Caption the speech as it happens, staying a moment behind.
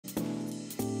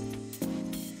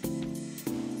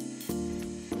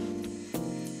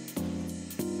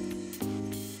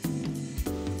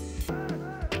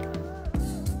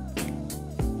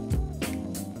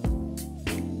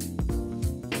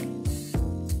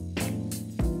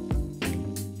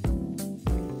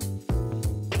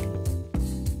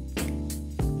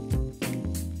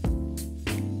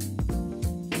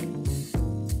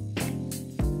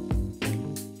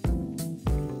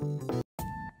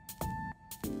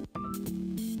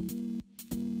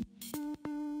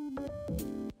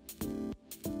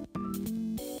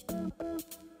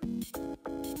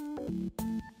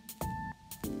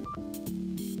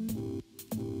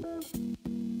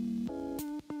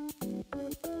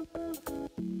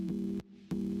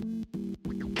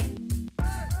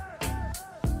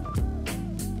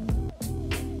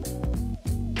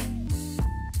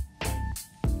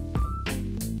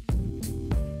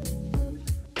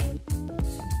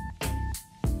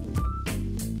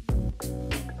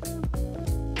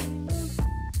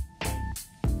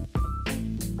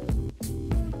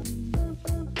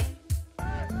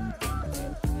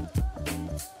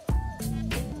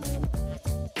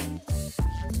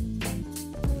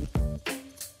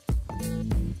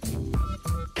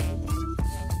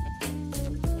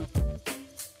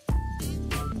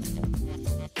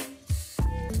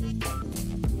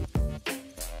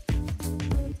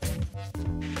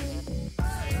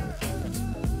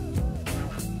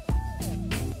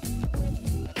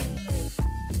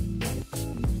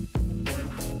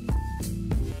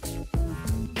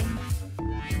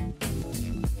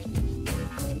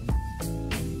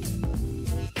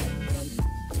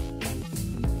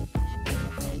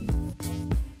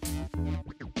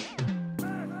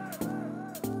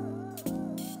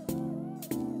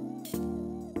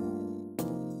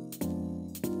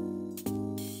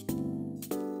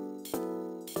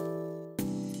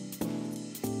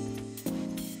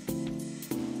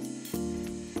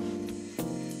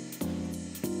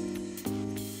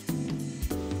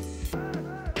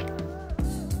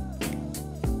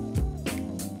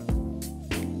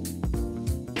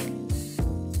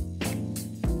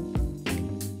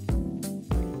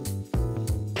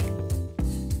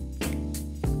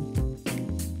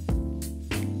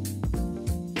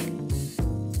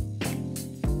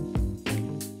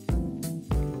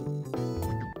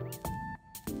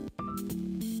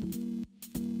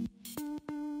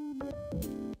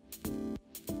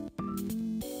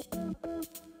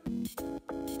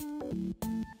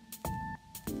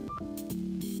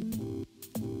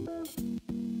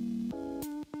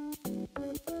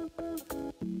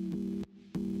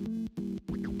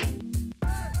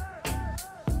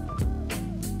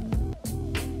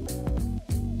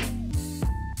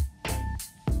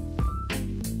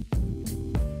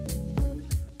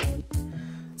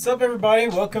What's up, everybody?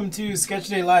 Welcome to Sketch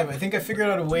Day Live. I think I figured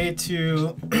out a way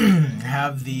to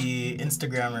have the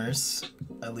Instagrammers,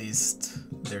 at least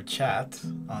their chat,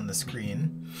 on the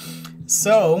screen,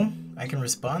 so I can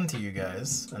respond to you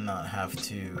guys and not have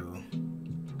to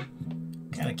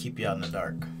kind of keep you out in the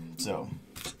dark. So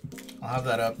I'll have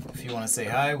that up if you want to say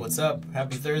hi, what's up,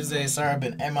 happy Thursday. Sorry I've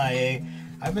been MIA.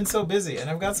 I've been so busy, and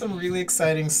I've got some really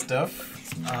exciting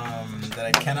stuff that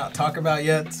I cannot talk about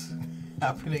yet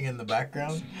happening in the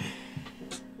background.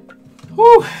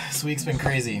 Whew, this week's been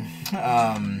crazy.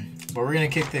 But we're gonna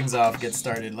kick things off, get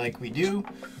started like we do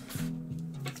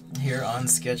here on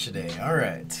Sketch Day.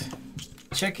 Alright.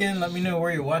 Check in, let me know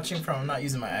where you're watching from. I'm not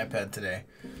using my iPad today,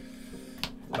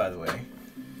 by the way.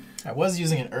 I was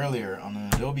using it earlier on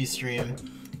an Adobe stream.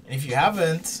 And if you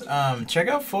haven't, check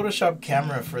out Photoshop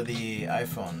Camera for the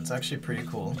iPhone. It's actually pretty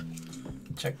cool.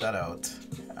 Check that out.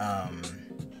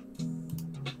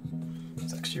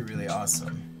 It's actually really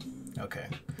awesome. Okay.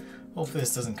 Hopefully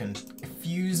this doesn't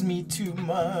confuse me too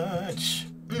much.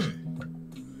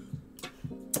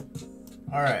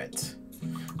 Alright.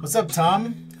 What's up,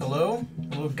 Tom? Hello?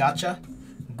 Hello, gotcha.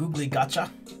 Googly gotcha.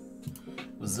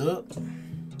 What's up?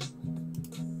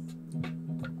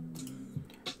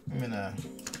 I'm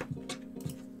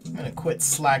gonna quit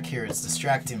Slack here. It's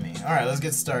distracting me. Alright, let's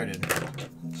get started.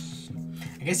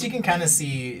 I guess you can kind of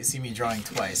see me drawing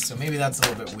twice, so maybe that's a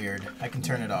little bit weird. I can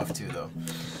turn it off too, though.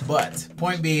 But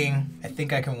point being, I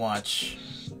think I can watch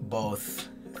both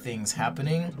things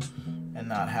happening and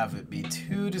not have it be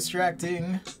too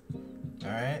distracting.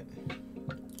 All right.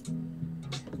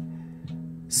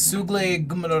 Sugle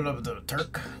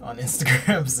Turk on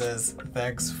Instagram says,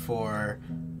 "Thanks for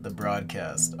the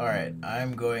broadcast." All right,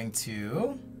 I'm going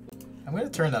to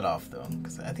turn that off though,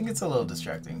 because I think it's a little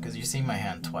distracting. Because you're seeing my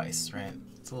hand twice, right?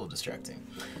 It's a little distracting.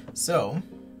 So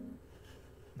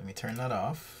let me turn that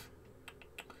off.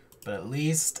 But at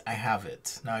least I have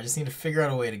it. Now I just need to figure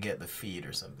out a way to get the feed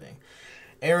or something.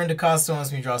 Aaron DaCosta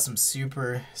wants me to draw some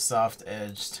super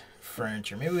soft-edged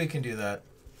furniture. Maybe we can do that.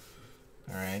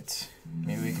 All right,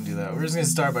 maybe we can do that. We're just gonna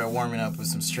start by warming up with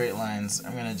some straight lines.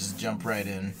 I'm gonna just jump right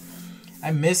in.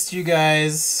 I missed you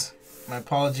guys. My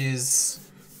apologies.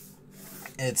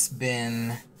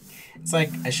 It's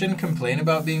like I shouldn't complain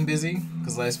about being busy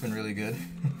because life's been really good.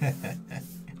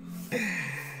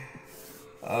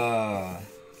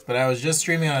 But I was just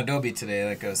streaming on Adobe today,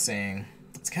 like I was saying.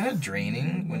 It's kind of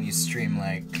draining when you stream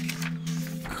like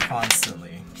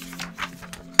constantly.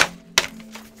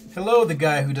 Hello, the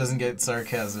guy who doesn't get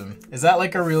sarcasm. Is that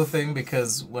like a real thing?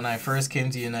 Because when I first came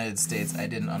to the United States, I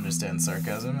didn't understand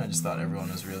sarcasm. I just thought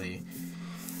everyone was really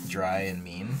dry and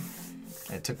mean.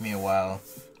 It took me a while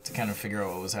to kind of figure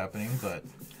out what was happening, but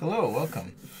hello,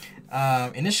 welcome.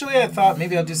 Initially I thought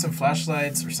maybe I'll do some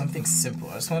flashlights or something simple.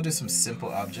 I just want to do some simple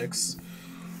objects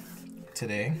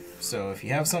today. So if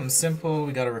you have something simple,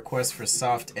 we got a request for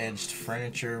soft-edged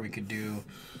furniture. We could do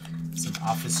some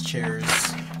office chairs,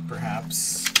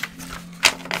 perhaps.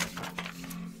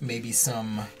 Maybe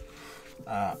some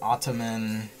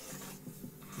ottoman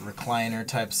recliner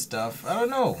type stuff. I don't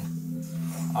know.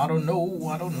 I don't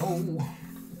know.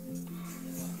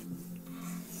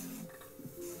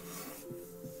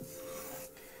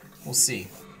 We'll see.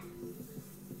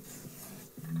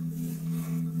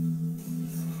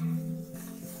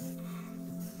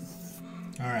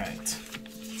 All right.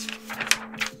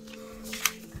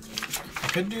 I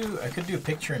could do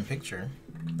picture in picture.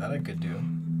 That I could do.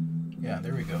 Yeah,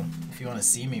 there we go. If you want to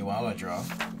see me while I draw.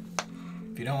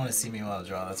 If you don't want to see me while I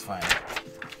draw, that's fine.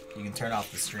 You can turn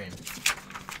off the stream.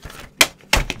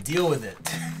 Deal with it.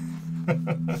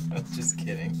 Just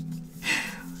kidding.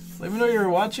 Let me know where you're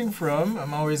watching from.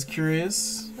 I'm always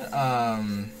curious.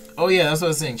 Oh yeah, that's what I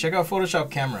was saying. Check out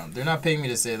Photoshop Camera. They're not paying me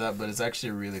to say that, but it's actually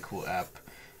a really cool app.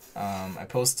 I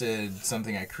posted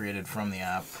something I created from the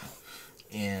app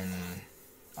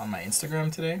on my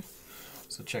Instagram today.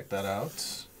 So check that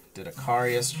out. Did a car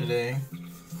yesterday.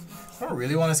 I don't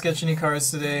really want to sketch any cars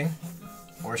today.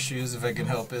 Or shoes if I can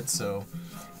help it. So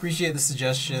appreciate the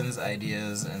suggestions,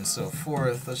 ideas, and so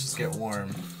forth. Let's just get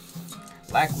warm.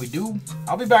 Like we do.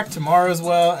 I'll be back tomorrow as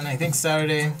well, and I think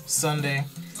Saturday, Sunday,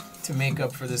 to make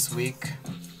up for this week.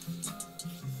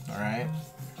 Alright.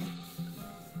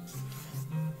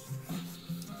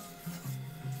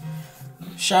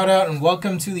 Shout out and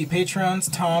welcome to the Patrons.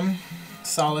 Tom,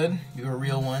 solid. You're a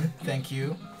real one. Thank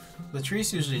you.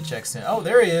 Latrice usually checks in. Oh,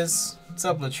 there he is. What's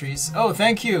up, Latrice? Oh,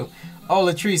 thank you. Oh,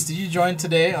 Latrice, did you join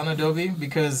today on Adobe?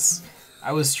 Because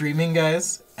I was streaming,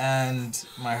 guys, and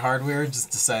my hardware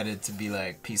just decided to be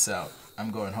like, peace out.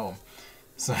 I'm going home.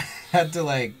 So I had to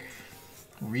like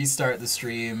restart the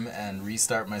stream and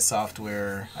restart my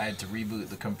software. I had to reboot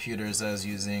the computers I was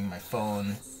using, my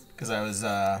phone, because I was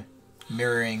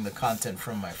mirroring the content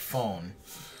from my phone.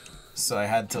 So I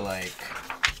had to like,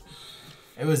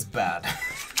 it was bad.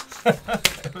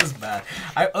 It was bad.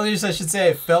 At least I should say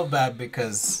I felt bad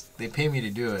because they pay me to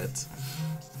do it.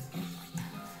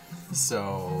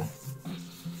 So,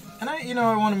 and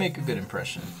I want to make a good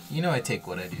impression. I take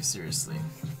what I do seriously.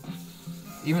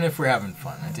 Even if we're having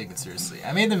fun, I take it seriously.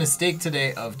 I made the mistake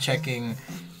today of checking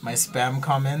my spam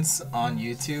comments on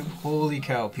YouTube. Holy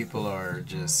cow, people are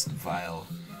just vile.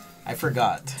 I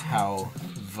forgot how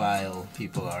vile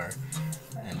people are.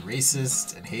 And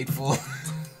racist and hateful.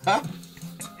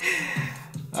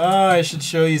 Oh, I should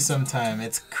show you sometime.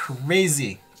 It's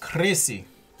crazy. Crazy.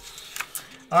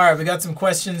 Alright, we got some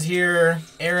questions here.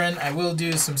 Aaron, I will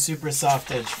do some super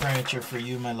soft edge furniture for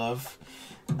you, my love.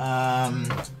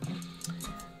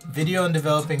 Video and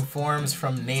developing forms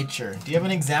from nature. Do you have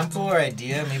an example or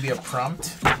idea? Maybe a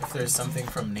prompt? If there's something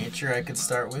from nature I could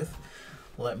start with,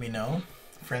 let me know.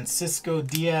 Francisco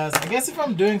Diaz. I guess if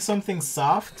I'm doing something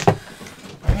soft,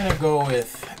 I'm gonna go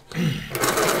with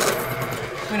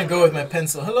my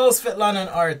pencil. Hello, Svetlana and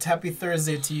Art. Happy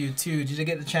Thursday to you too. Did you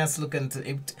get the chance to look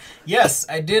into Yes,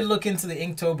 I did look into the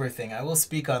Inktober thing. I will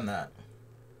speak on that.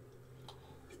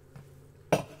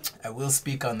 I will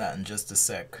speak on that in just a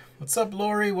sec. What's up,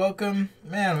 Lori? Welcome.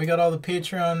 Man, we got all the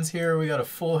Patreons here. We got a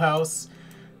full house.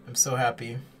 I'm so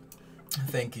happy.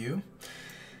 Thank you.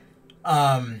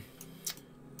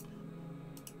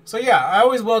 So yeah, I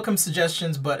always welcome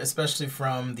suggestions, but especially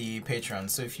from the Patreon.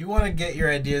 So if you want to get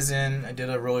your ideas in, I did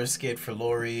a roller skate for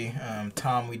Lori.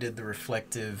 Tom, we did the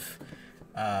reflective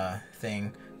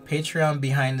thing. Patreon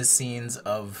behind the scenes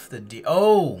of the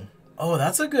Oh,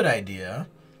 that's a good idea.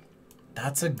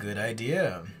 That's a good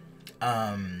idea.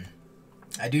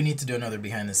 I do need to do another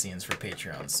behind the scenes for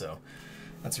Patreon, so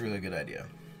that's a really good idea.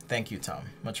 Thank you, Tom.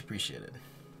 Much appreciated.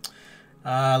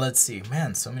 Let's see.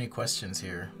 Man, so many questions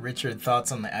here. Richard,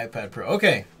 thoughts on the iPad Pro?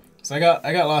 Okay, so I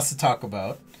got lots to talk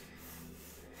about.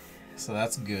 So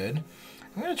that's good.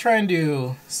 I'm gonna try and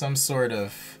do some sort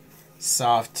of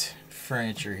soft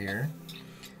furniture here,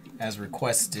 as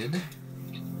requested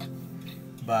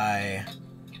by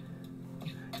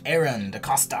Aaron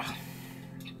DaCosta.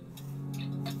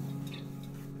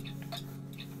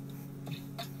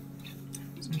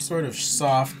 Some sort of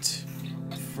soft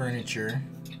furniture.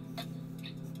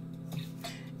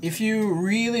 If you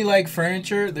really like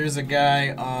furniture, there's a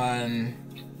guy on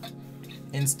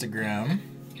Instagram,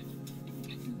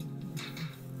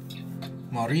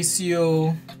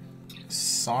 Mauricio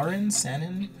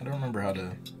Sanin? I don't remember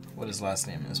what his last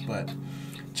name is, but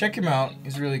check him out.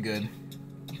 He's really good.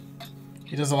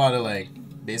 He does a lot of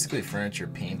basically furniture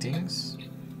paintings.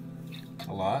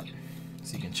 A lot.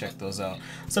 So you can check those out.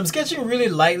 So I'm sketching really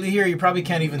lightly here. You probably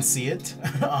can't even see it,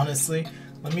 honestly.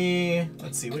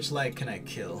 Let's see, which light can I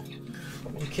kill?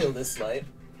 Let me kill this light.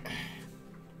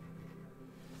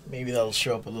 Maybe that'll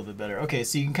show up a little bit better. Okay,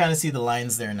 so you can kind of see the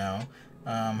lines there now.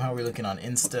 How are we looking on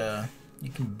Insta?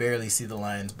 You can barely see the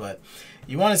lines, but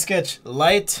you want to sketch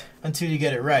light until you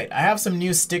get it right. I have some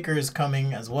new stickers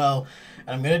coming as well, and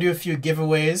I'm going to do a few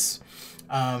giveaways.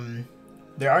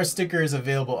 There are stickers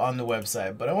available on the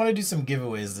website, but I want to do some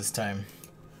giveaways this time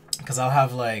because I'll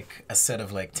have a set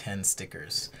of 10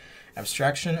 stickers.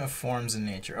 Abstraction of forms in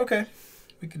nature. Okay,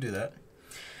 we could do that.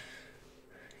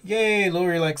 Yay,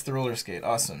 Lori likes the roller skate.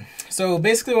 Awesome. So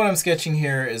basically what I'm sketching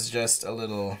here is just a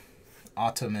little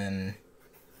ottoman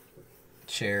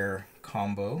chair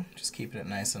combo. Just keeping it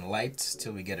nice and light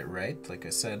till we get it right, like I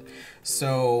said.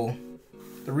 So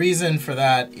the reason for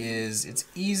that is it's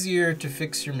easier to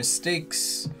fix your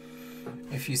mistakes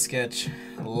if you sketch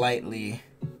lightly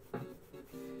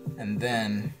and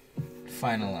then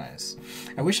finalize.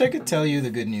 I wish I could tell you the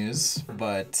good news,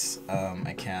 but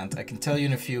I can't. I can tell you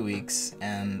in a few weeks,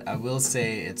 and I will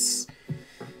say it's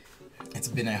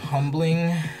been a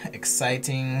humbling,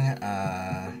 exciting,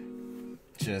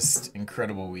 just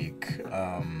incredible week.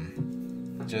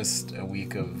 Just a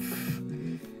week of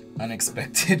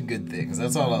unexpected good things.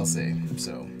 That's all I'll say.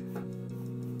 So,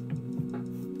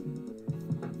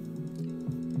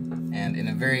 and in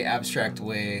a very abstract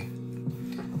way,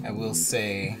 I will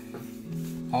say,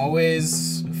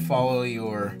 always follow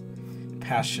your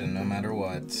passion no matter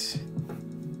what,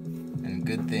 and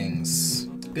good things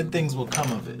will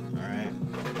come of it. All right,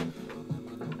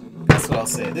 that's what I'll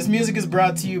say. This music is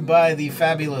brought to you by the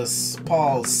fabulous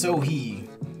Paul Sohi,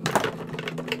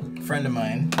 friend of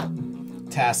mine,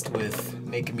 tasked with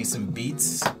making me some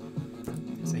beats.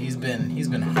 So he's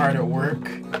been hard at work.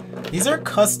 These are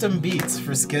custom beats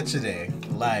for Sketchaday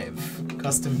Live.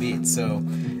 Custom beats. So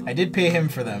I did pay him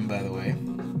for them, by the way.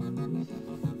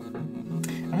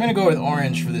 I'm gonna go with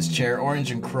orange for this chair,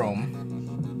 orange and chrome.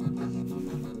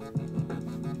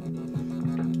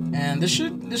 And this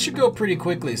should go pretty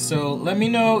quickly. So let me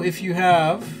know if you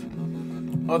have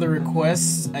other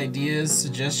requests, ideas,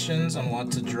 suggestions on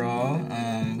what to draw.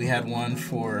 We had one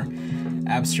for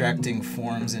abstracting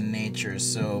forms in nature.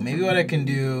 So maybe what I can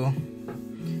do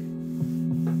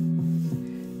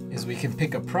is we can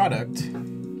pick a product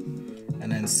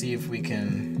and then see if we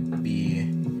can be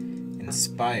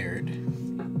inspired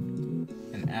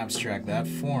and abstract that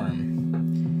form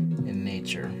in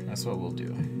nature. That's what we'll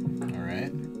do. All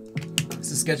right.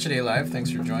 This is Sketch Today Live.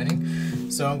 Thanks for joining.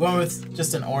 So I'm going with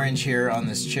just an orange here on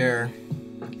this chair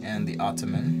and the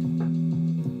ottoman.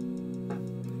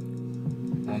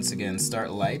 Once again,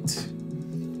 start light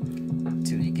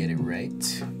until you get it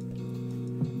right.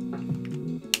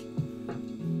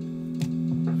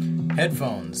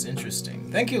 Headphones,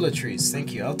 interesting. Thank you, Latrice.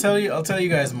 Thank you. I'll tell you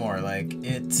guys more. Like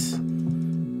it's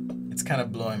kind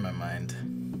of blowing my mind.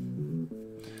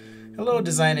 Hello,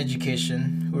 Design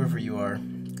Education, whoever you are.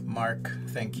 Mark,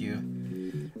 thank you.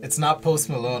 It's not Post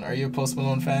Malone. Are you a Post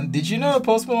Malone fan? Did you know that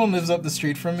Post Malone lives up the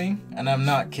street from me? And I'm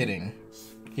not kidding.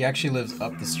 He actually lives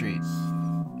up the street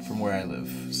from where I live.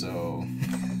 So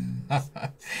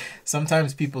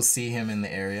sometimes people see him in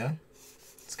the area.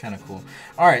 It's kind of cool.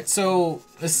 All right, so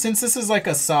since this is like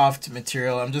a soft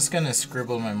material, I'm just going to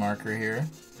scribble my marker here.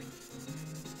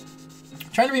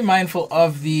 Trying to be mindful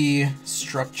of the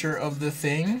structure of the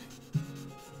thing.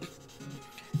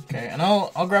 Okay, and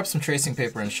I'll grab some tracing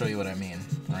paper and show you what I mean,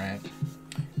 all right?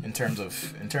 In terms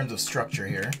of structure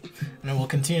here. And then we'll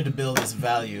continue to build this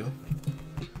value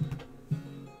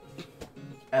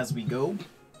as we go.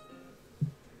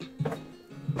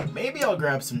 Maybe I'll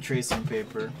grab some tracing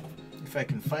paper if I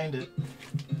can find it.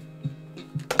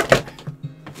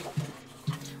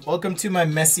 Welcome to my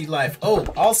messy life. Oh,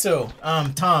 also,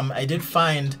 Tom, I did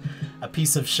find a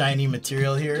piece of shiny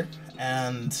material here,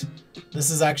 and this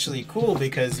is actually cool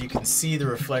because you can see the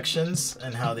reflections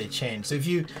and how they change. So if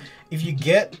you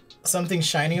get something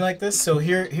shiny like this, so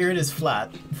here it is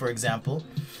flat, for example,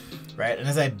 right? And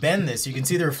as I bend this, you can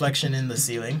see the reflection in the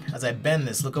ceiling. As I bend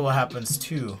this, look at what happens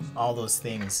to all those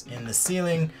things in the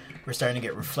ceiling. We're starting to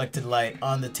get reflected light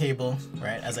on the table,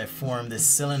 right? As I form this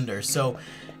cylinder. So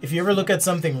if you ever look at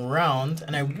something round,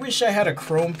 and I wish I had a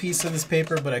chrome piece of this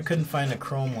paper, but I couldn't find a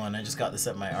chrome one. I just got this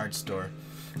at my art store.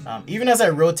 Even as I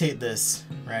rotate this,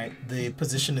 right, the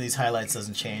position of these highlights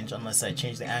doesn't change unless I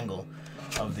change the angle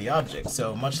of the object.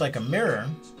 So much like a mirror,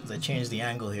 as I change the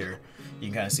angle here, you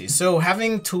can kind of see. So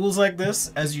having tools like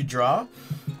this as you draw,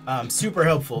 super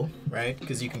helpful, right?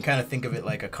 Because you can kind of think of it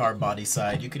like a car body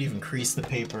side. You could even crease the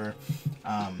paper,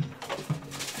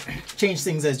 change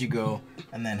things as you go,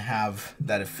 and then have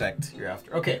that effect you're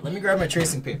after. Okay, let me grab my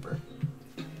tracing paper.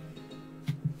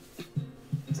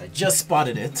 I just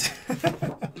spotted it.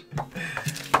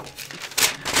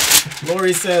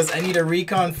 Lori says, I need a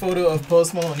recon photo of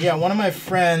Post Malone. Yeah, one of my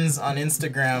friends on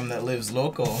Instagram that lives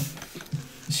local,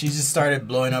 she just started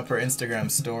blowing up her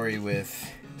Instagram story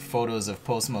with photos of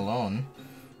Post Malone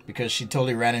because she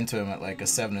totally ran into him at like a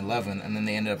 7-Eleven, and then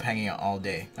they ended up hanging out all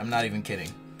day. I'm not even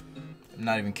kidding. I'm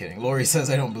not even kidding. Lori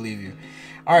says, I don't believe you.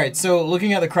 All right, so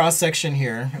looking at the cross section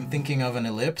here, I'm thinking of an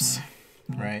ellipse,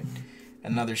 right?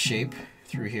 Another shape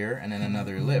through here, and then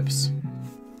another ellipse.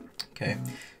 Okay,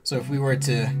 so if we were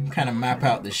to kind of map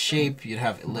out the shape, you'd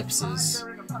have ellipses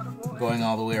going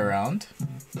all the way around,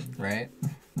 right?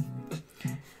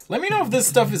 Let me know if this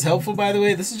stuff is helpful, by the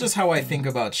way. This is just how I think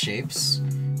about shapes.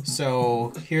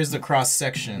 So here's the cross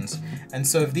sections. And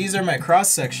so if these are my cross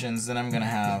sections, then I'm gonna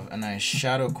have a nice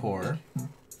shadow core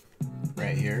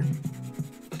right here,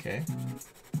 okay?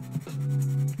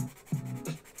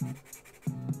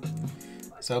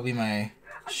 So that'll be my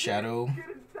shadow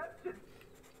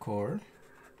core,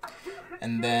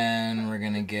 and then we're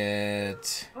gonna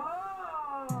get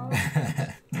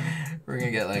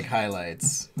like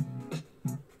highlights.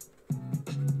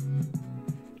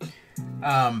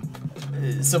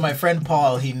 So my friend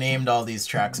Paul, he named all these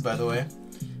tracks, by the way.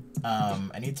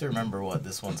 I need to remember what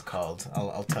this one's called.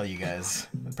 I'll tell you guys.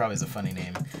 It probably is a funny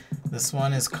name. This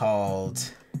one is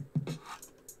called,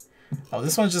 oh,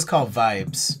 this one's just called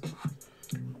Vibes.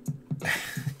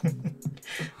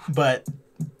 But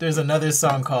there's another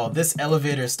song called This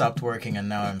Elevator Stopped Working and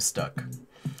Now I'm Stuck.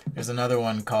 There's another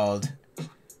one called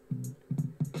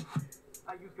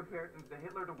I use comparisons to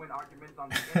Hitler to win arguments on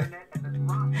the internet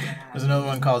and there's another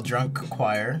one called Drunk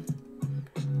Choir.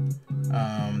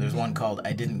 There's one called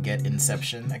I Didn't Get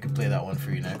Inception. I could play that one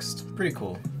for you next. Pretty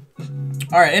cool.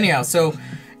 Alright, anyhow, so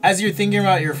as you're thinking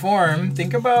about your form,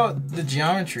 think about the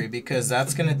geometry, because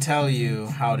that's going to tell you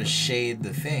how to shade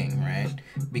the thing, right?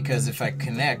 Because if I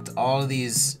connect all of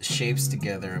these shapes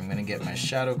together, I'm going to get my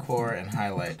shadow core and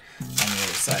highlight on the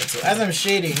other side. So as I'm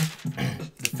shading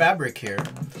the fabric here,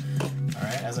 all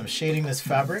right, as I'm shading this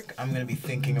fabric, I'm going to be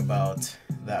thinking about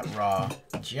that raw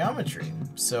geometry.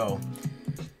 So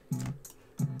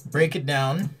break it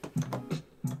down.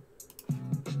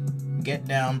 Get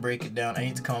down, break it down. I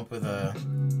need to come up with a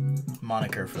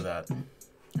moniker for that.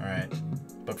 All right,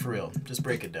 but for real, just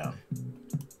break it down.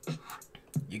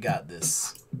 You got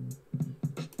this.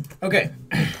 Okay,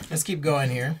 let's keep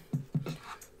going here.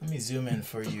 Let me zoom in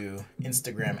for you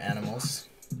Instagram animals.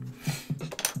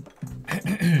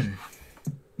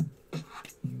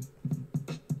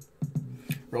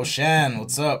 Roshan,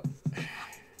 what's up?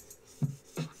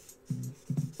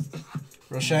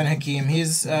 Roshan Hakim,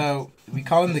 he's we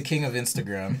call him the king of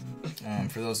Instagram.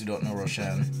 For those who don't know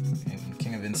Roshan,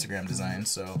 king of Instagram design,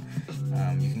 so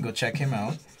you can go check him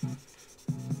out.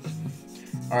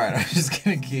 All right, I'm just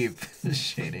gonna keep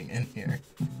shading in here.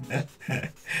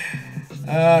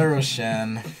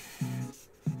 Roshan.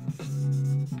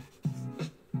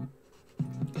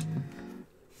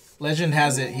 Legend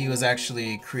has it he was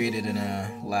actually created in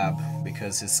a lab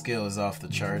because his skill is off the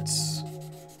charts.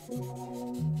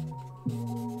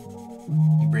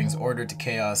 He brings order to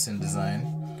chaos in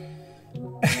design.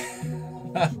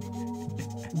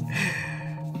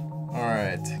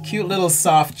 Alright, cute little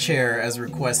soft chair as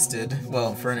requested.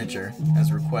 Well, furniture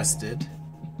as requested.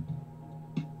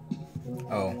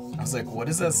 Oh, I was like, what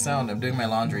is that sound? I'm doing my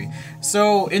laundry.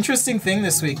 So, interesting thing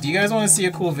this week. Do you guys want to see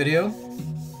a cool video?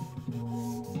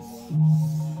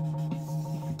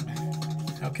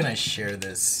 How can I share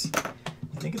this?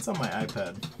 I think it's on my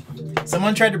iPad.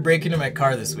 Someone tried to break into my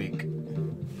car this week.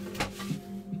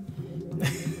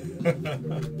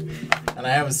 And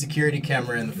I have a security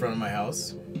camera in the front of my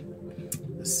house.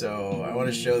 So I want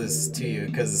to show this to you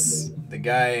because the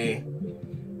guy,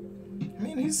 I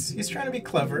mean, he's trying to be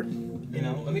clever. You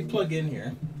know, let me plug in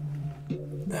here.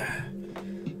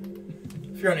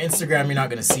 If you're on Instagram, you're not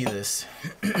going to see this.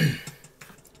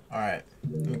 Alright,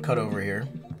 let me cut over here.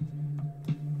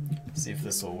 See if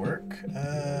this will work.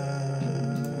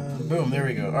 Boom, there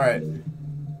we go. Alright.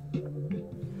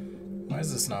 Why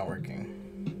is this not working?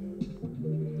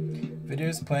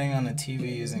 Videos playing on the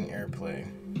TV using AirPlay.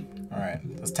 Alright,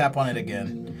 let's tap on it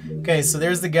again. Okay, so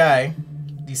there's the guy.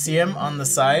 Do you see him on the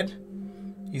side?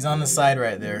 He's on the side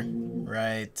right there.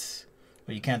 Right.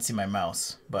 Well, you can't see my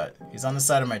mouse, but he's on the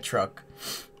side of my truck.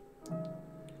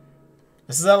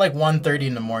 This is at like 1:30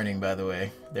 in the morning, by the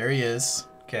way. There he is.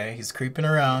 Okay, he's creeping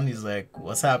around. He's like,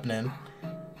 what's happening?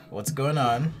 What's going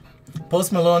on?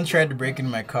 Post Malone tried to break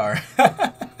into my car.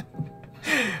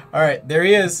 Alright, there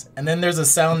he is. And then there's a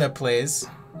sound that plays.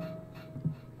 I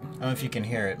don't know if you can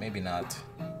hear it. Maybe not.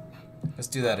 Let's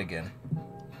do that again.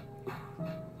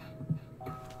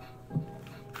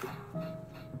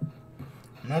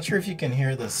 I'm not sure if you can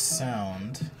hear the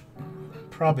sound.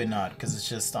 Probably not, because it's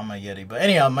just on my Yeti. But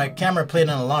anyhow, my camera played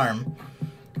an alarm.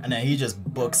 And then he just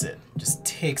books it. Just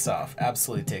takes off.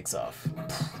 Absolutely takes off.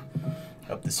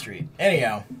 Up the street.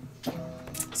 Anyhow.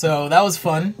 So that was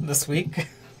fun this week.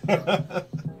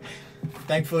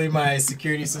 Thankfully my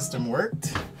security system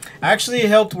worked. I actually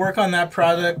helped work on that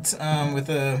product with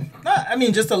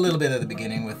just a little bit at the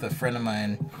beginning with a friend of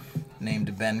mine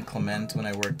named Ben Clement when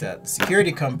I worked at the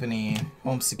security company,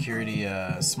 home security,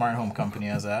 smart home company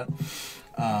I was at.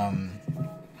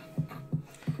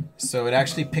 So it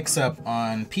actually picks up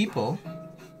on people.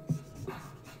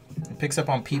 It picks up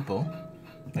on people,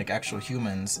 like actual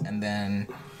humans, and then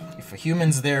if a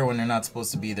human's there when they're not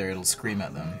supposed to be there, it'll scream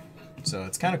at them. So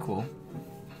it's kind of cool.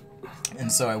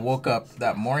 And so I woke up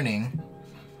that morning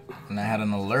and I had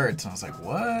an alert. I was like,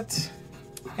 what?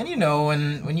 And you know,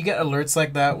 when you get alerts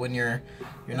like that when you're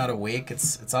not awake,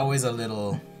 it's always a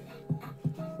little.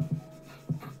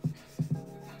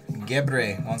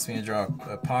 Gebre wants me to draw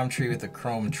a palm tree with a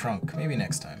chrome trunk. Maybe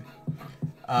next time.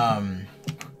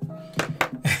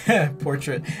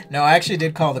 Portrait. No, I actually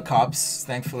did call the cops.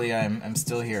 Thankfully, I'm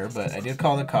still here, but I did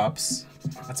call the cops.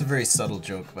 That's a very subtle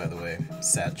joke, by the way.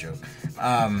 Sad joke.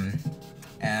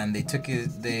 And they took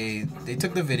it. They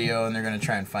took the video, and they're gonna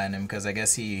try and find him because I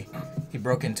guess he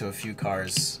broke into a few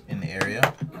cars in the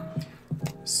area.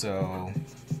 So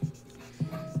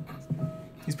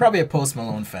he's probably a Post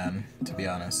Malone fan, to be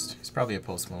honest. He's probably a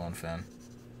Post Malone fan.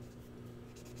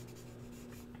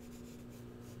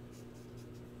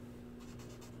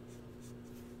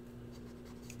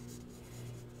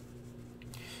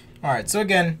 Alright, so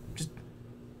again, just...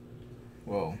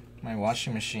 Whoa, my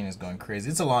washing machine is going crazy.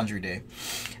 It's a laundry day.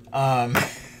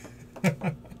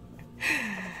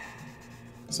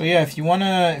 So yeah, if you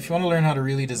wanna learn how to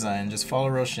really design, just follow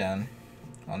Roshan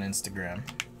on Instagram.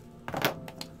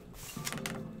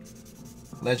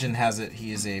 Legend has it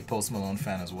he is a Post Malone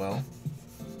fan as well.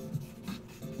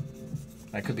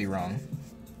 I could be wrong.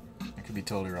 I could be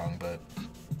totally wrong, but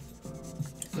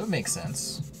it would make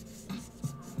sense.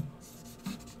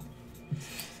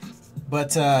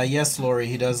 But yes, Lori,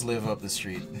 he does live up the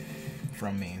street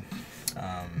from me.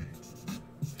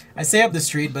 I say up the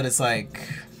street, but it's like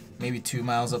maybe 2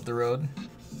 miles up the road,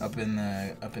 up in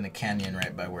the canyon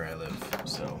right by where I live.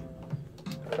 So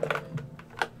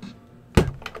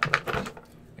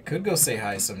I could go say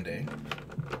hi someday.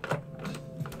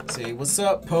 Say, what's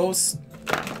up, Post?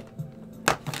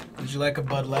 Would you like a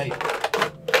Bud Light?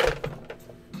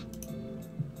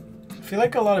 I feel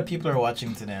like a lot of people are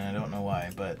watching today, and I don't know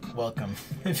why, but welcome.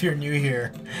 If you're new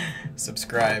here,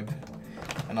 subscribe,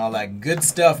 and all that good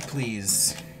stuff,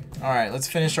 please. Alright, let's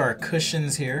finish our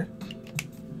cushions here.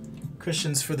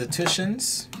 Cushions for the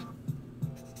tushions.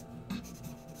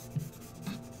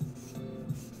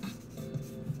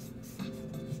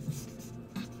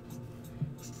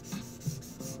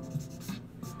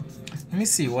 Let me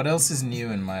see, what else is new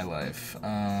in my life?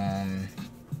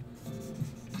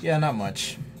 Yeah, not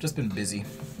much. Just been busy.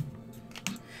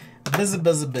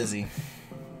 Busy.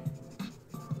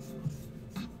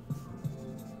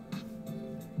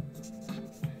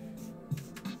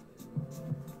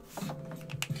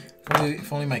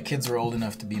 If only my kids were old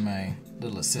enough to be my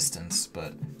little assistants,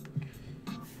 but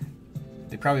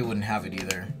they probably wouldn't have it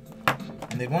either.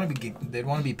 And they'd want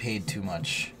to be paid too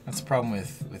much. That's the problem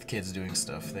with kids doing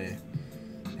stuff. They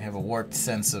have a warped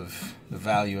sense of the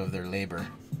value of their labor.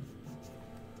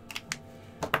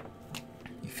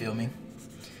 You feel me?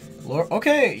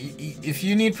 Okay, if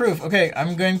you need proof. Okay,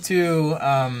 I'm going to...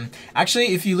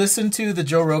 actually, if you listen to the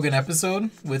Joe Rogan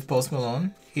episode with Post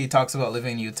Malone, he talks about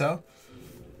living in Utah.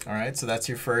 Alright, so that's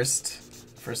your first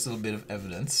little bit of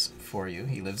evidence for you.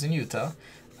 He lives in Utah.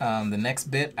 The next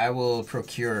bit, I will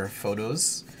procure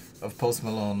photos of Post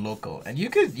Malone local. And you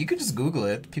could just Google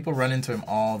it. People run into him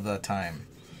all the time.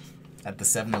 At the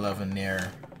 7-Eleven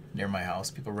near my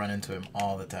house. People run into him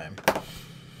all the time.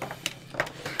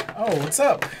 Oh, what's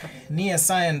up? Nia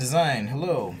Cyan Design.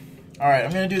 Hello. Alright,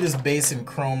 I'm going to do this base in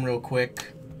Chrome real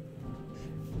quick.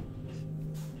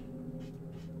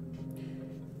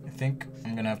 I think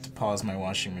I'm going to have to pause my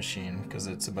washing machine because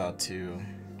it's about to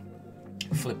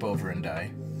flip over and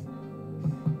die.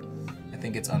 I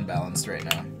think it's unbalanced right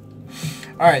now.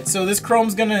 Alright, so this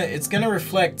chrome's gonna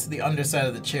reflect the underside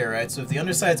of the chair, right? So if the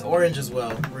underside's orange as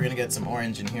well, we're gonna get some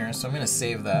orange in here. So I'm gonna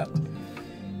save that.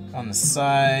 On the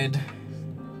side,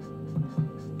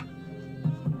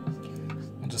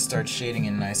 we'll just start shading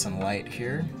in nice and light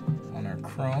here on our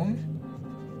chrome.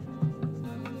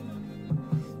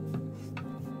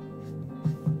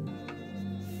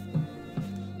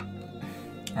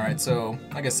 Alright, so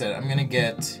like I said, I'm gonna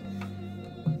get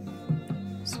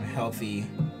some healthy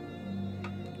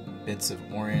bits of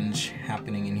orange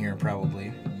happening in here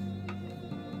probably.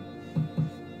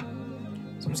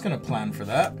 So I'm just gonna plan for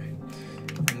that.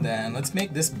 And then let's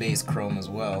make this base chrome as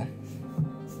well.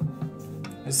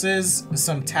 This is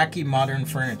some tacky modern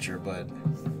furniture, but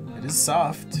it is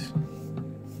soft,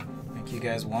 like you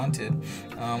guys wanted.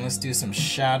 Let's do some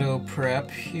shadow prep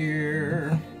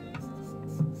here.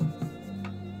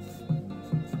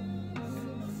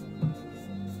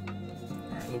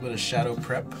 Alright, a little bit of shadow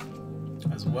prep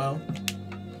as well.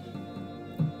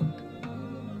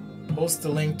 Post the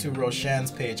link to Roshan's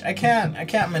page. I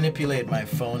can't manipulate my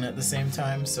phone at the same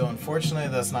time, so unfortunately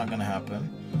that's not gonna happen.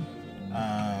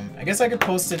 I guess I could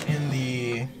post it in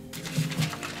the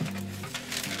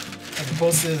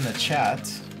chat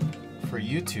for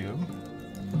YouTube.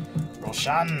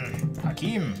 Roshan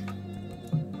Hakim.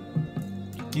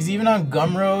 He's even on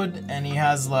Gumroad and he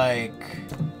has like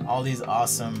all these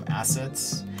awesome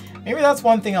assets. Maybe that's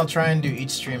one thing I'll try and do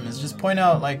each stream is just point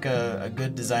out like a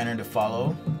good designer to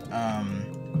follow,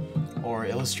 or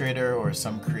illustrator or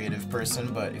some creative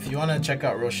person. But if you want to check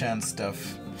out Roshan's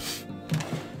stuff,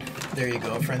 there you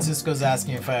go. Francisco's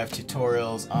asking if I have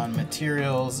tutorials on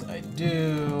materials. I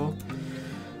do.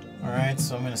 Alright,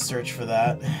 so I'm going to search for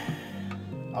that.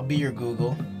 I'll be your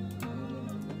Google.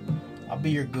 I'll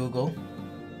be your Google.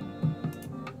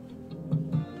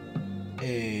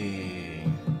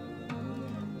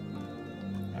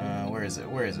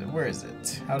 Where is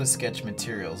it? How to sketch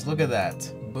materials. Look at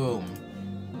that. Boom.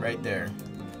 Right there.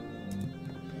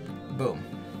 Boom.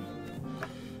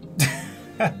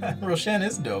 Roshan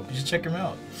is dope. You should check him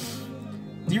out.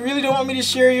 Do you really don't want me to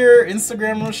share your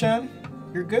Instagram, Roshan?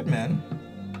 You're good, man.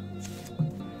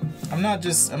 I'm not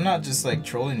just like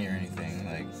trolling you or anything.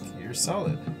 Like, you're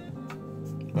solid.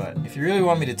 But if you really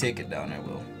want me to take it down, I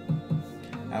will.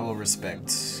 I will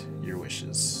respect your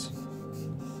wishes.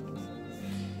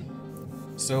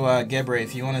 So, Gebre,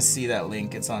 if you want to see that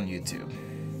link, it's on YouTube.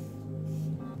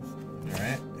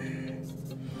 Alright.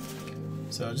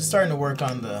 So, just starting to work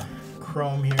on the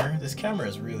chrome here. This camera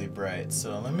is really bright,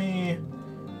 so let me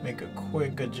make a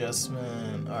quick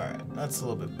adjustment. Alright, that's a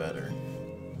little bit better.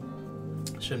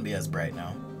 Shouldn't be as bright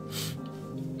now.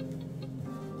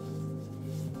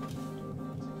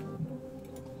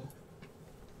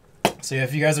 So yeah,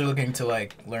 if you guys are looking to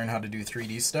like learn how to do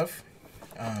 3D stuff,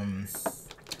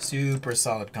 super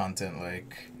solid content,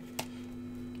 like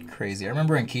crazy. I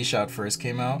remember when Keyshot first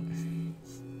came out.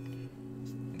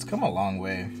 It's come a long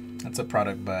way. That's a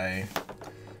product by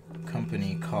a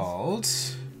company called,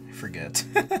 I forget,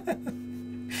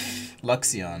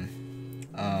 Luxion.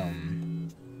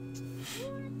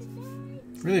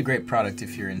 Really great product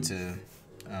if you're into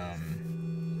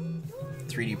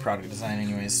 3D product design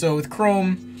anyways. So with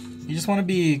Chrome, you just want to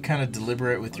be kind of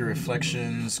deliberate with your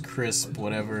reflections, crisp,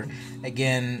 whatever.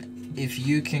 Again, if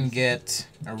you can get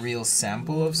a real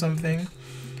sample of something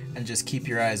and just keep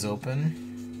your eyes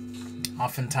open,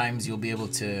 oftentimes you'll be able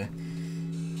to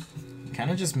kind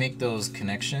of just make those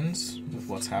connections with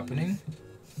what's happening.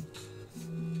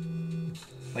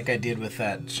 Like I did with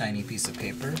that shiny piece of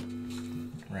paper,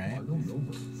 right?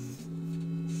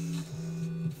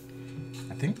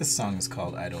 I think this song is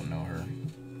called I Don't Know Her,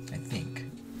 I think.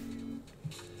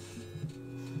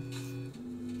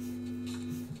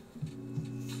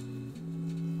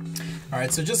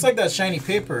 Alright, so just like that shiny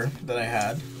paper that I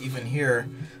had, even here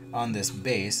on this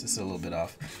base, it's a little bit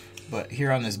off, but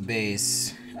here on this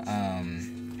base,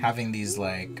 having these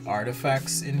like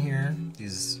artifacts in here,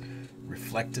 these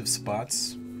reflective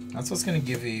spots, that's what's going to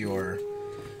give you your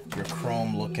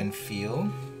chrome look and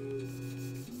feel.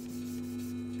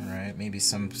 Alright, maybe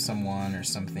someone or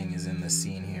something is in the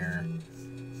scene here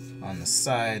on the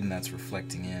side and that's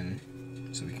reflecting in,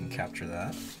 so we can capture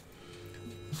that.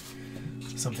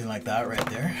 Something like that right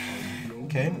there.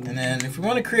 Okay, and then if we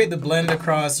want to create the blend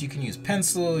across, you can use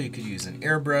pencil, you could use an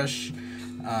airbrush.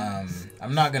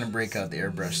 I'm not going to break out the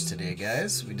airbrush today,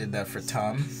 guys. We did that for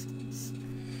Tom.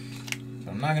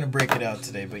 I'm not going to break it out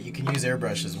today, but you can use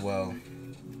airbrush as well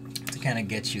to kind of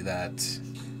get you that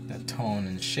tone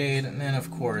and shade. And then,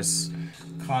 of course,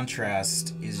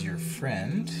 contrast is your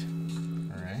friend.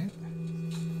 All right.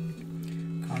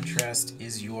 Contrast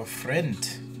is your friend.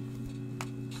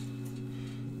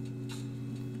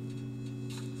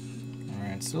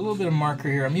 So a little bit of marker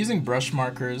here. I'm using brush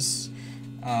markers.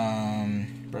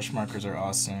 Brush markers are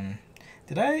awesome.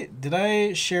 Did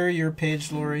I share your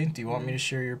page, Lori? Do you want me to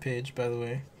share your page, by the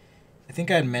way? I think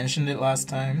I had mentioned it last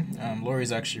time.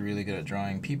 Lori's actually really good at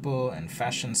drawing people and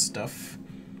fashion stuff.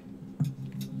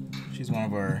 She's one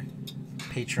of our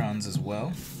patrons as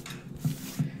well.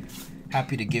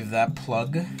 Happy to give that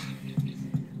plug.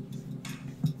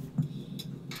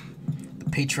 The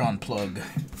Patreon plug.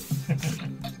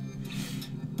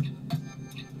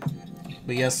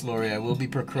 But yes, Lori, I will be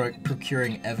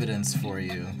procuring evidence for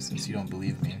you, since you don't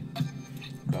believe me,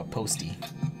 about Posty.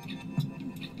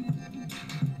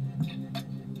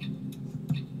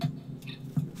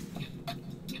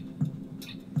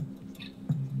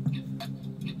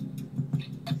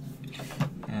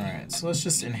 Alright, so let's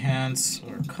just enhance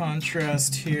our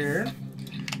contrast here.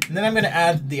 And then I'm going to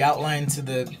add the outline to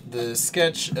the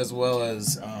sketch as well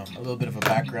as a little bit of a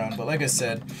background. But like I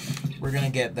said, we're going to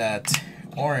get that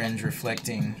orange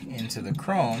reflecting into the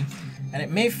chrome, and it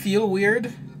may feel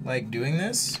weird like doing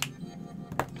this,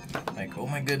 like, oh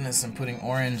my goodness, I'm putting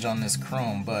orange on this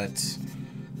chrome, but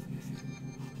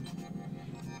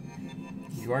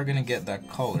you are gonna get that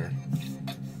color.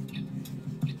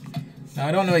 Now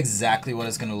I don't know exactly what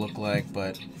it's gonna look like,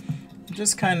 but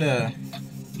just kind of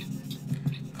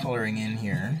coloring in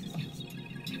here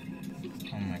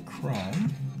on my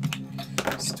chrome.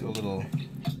 Let's do a little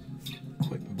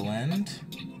quick blend.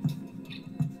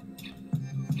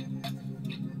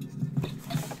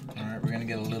 Alright, we're going to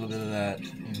get a little bit of that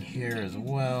in here as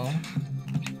well.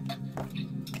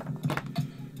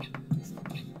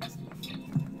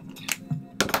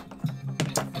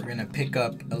 We're going to pick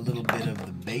up a little bit of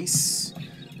the base.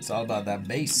 It's all about that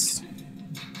base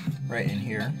right in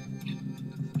here.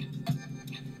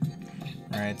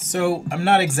 Alright, so I'm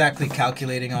not exactly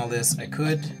calculating all this. I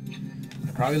could.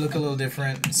 Probably look a little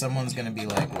different. Someone's gonna be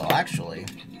like, well, actually,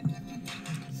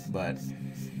 but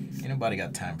ain't nobody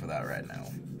got time for that right now.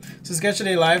 So Sketch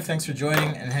Today Live, thanks for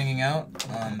joining and hanging out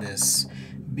on this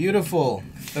beautiful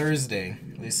Thursday.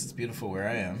 At least it's beautiful where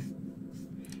I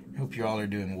am. Hope you all are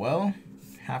doing well,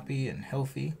 happy and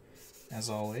healthy,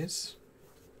 as always.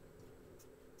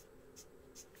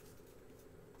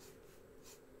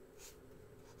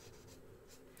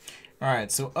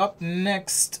 Alright, so up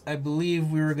next, I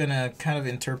believe we were going to kind of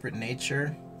interpret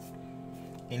nature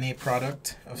in a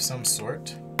product of some sort.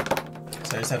 So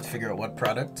I just have to figure out what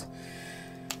product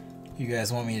you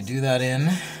guys want me to do that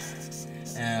in,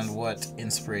 and what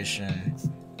inspiration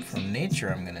from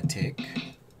nature I'm going to take.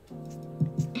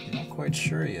 I'm not quite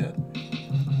sure yet.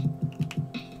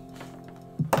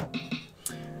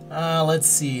 Let's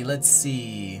see.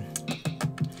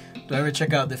 Do I ever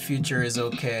check out The Future Is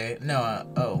Okay? No,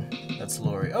 oh, that's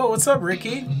Lori. Oh, what's up,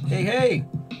 Ricky? Hey.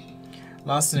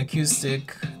 Lost in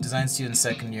Acoustic, design student,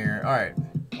 second year. Alright.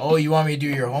 Oh, you want me to do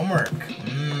your homework?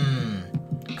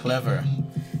 Clever.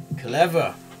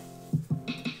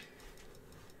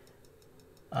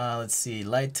 Let's see.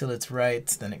 Light till it's right,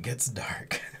 then it gets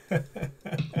dark.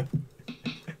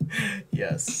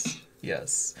 Yes.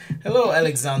 Hello,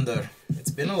 Alexander.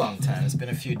 It's been a long time. It's been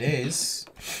a few days,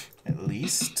 at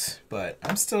least. But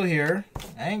I'm still here.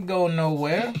 I ain't going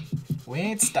nowhere. We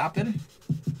ain't stopping.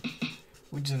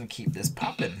 We're just gonna keep this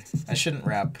popping. I shouldn't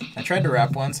rap. I tried to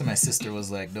rap once and my sister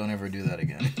was like, don't ever do that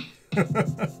again.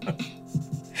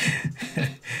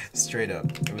 Straight up.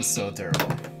 It was so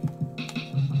terrible.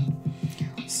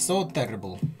 So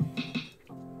terrible.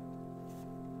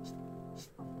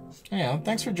 Yeah,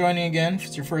 thanks for joining again. If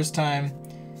it's your first time,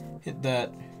 hit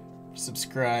that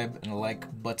subscribe and like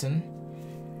button.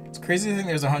 It's crazy to think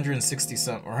there's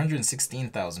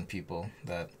 116,000 people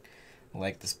that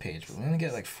like this page, but we only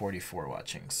get like 44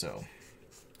 watching. So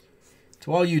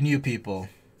to all you new people,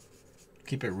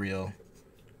 keep it real,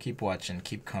 keep watching,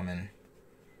 keep coming.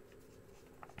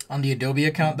 On the Adobe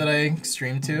account that I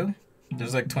stream to,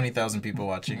 there's like 20,000 people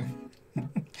watching.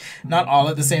 Not all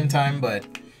at the same time, but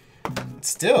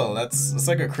still, that's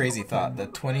like a crazy thought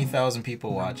that 20,000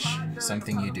 people watch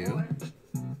something you do.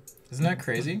 Isn't that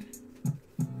crazy?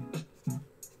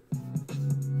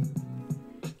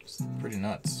 It's pretty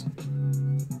nuts.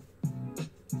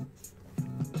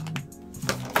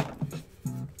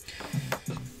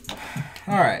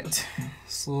 Alright,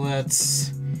 so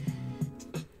let's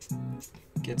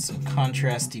get some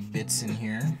contrasty bits in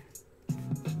here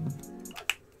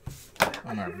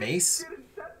on our bass.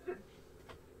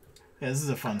 Yeah, this is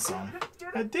a fun song.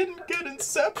 I didn't get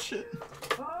Inception.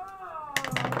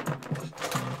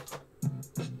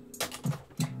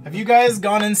 Have you guys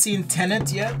gone and seen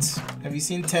Tenet yet? Have you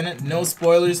seen Tenet? No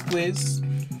spoilers, please.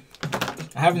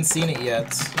 I haven't seen it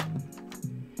yet,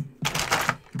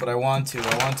 but I want to.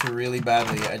 I want to really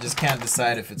badly. I just can't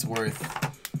decide if it's worth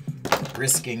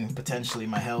risking potentially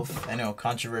my health. I know,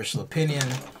 controversial opinion.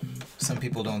 Some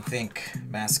people don't think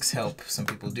masks help. Some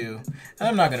people do. And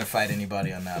I'm not going to fight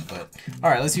anybody on that, but...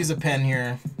 Alright, let's use a pen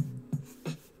here.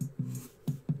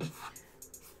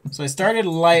 So I started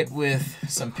light with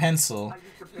some pencil.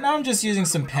 Now I'm just using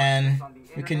some pen.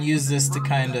 We can use this to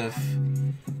kind of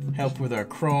help with our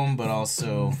chrome, but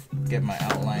also get my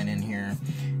outline in here.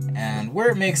 And where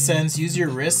it makes sense, use your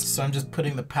wrist. So I'm just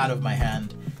putting the pad of my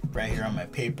hand right here on my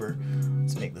paper.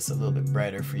 Let's make this a little bit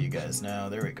brighter for you guys now.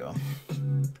 There we go.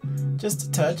 Just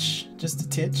a touch, just a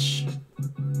titch.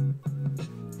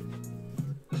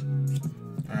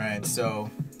 Alright,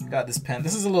 so got this pen.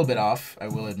 This is a little bit off, I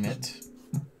will admit.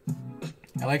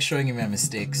 I like showing you my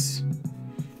mistakes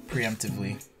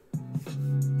preemptively.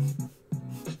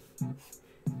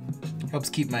 Helps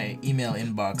keep my email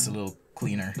inbox a little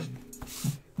cleaner.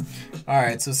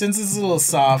 Alright, so since this is a little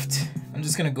soft, I'm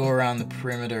just gonna go around the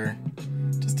perimeter.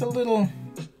 Just a little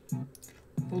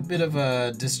bit of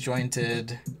a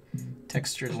disjointed,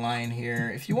 textured line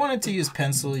here. If you wanted to use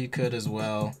pencil, you could as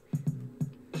well.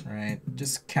 Right?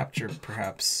 Just capture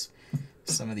perhaps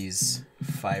some of these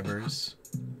fibers.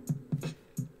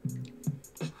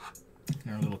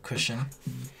 And our little cushion.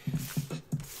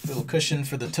 Little cushion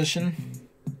for the tushin.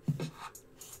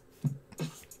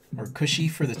 Or cushy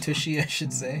for the tushy, I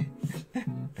should say.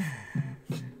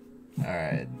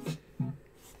 Alright.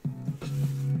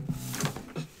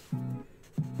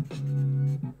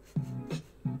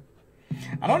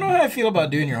 I don't know how I feel about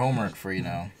doing your homework for you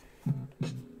now.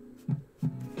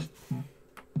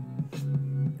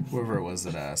 Whoever it was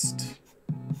that asked.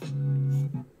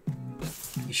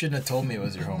 You shouldn't have told me it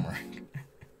was your homework.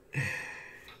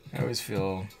 I always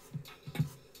feel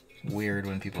weird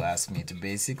when people ask me to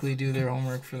basically do their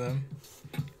homework for them.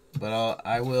 But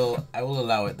I will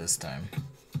allow it this time.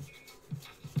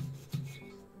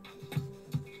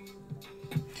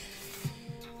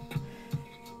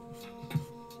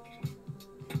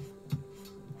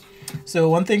 So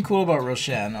one thing cool about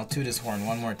Roshan, I'll toot his horn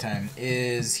one more time,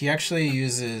 is he actually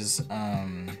uses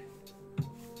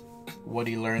what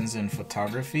he learns in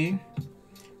photography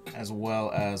as well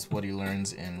as what he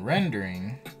learns in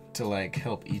rendering to like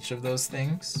help each of those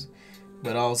things,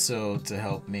 but also to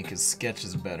help make his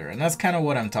sketches better. And that's kind of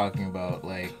what I'm talking about.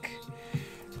 Like,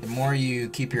 the more you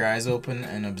keep your eyes open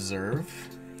and observe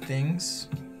things,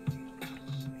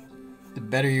 the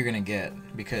better you're gonna get,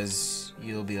 because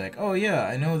you'll be like, oh yeah,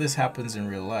 I know this happens in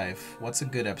real life. What's a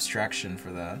good abstraction for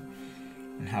that?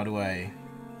 And how do I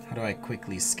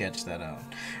quickly sketch that out?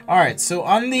 Alright, so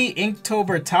on the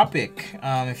Inktober topic,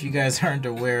 if you guys aren't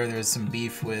aware, there's some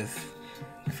beef with,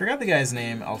 I forgot the guy's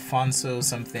name, Alfonso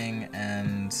something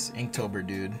and Inktober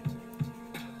dude.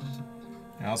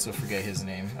 I also forget his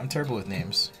name. I'm terrible with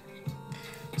names.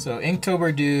 So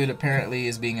Inktober dude apparently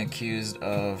is being accused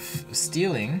of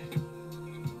stealing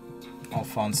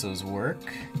Alfonso's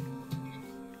work.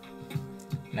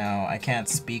 Now, I can't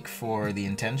speak for the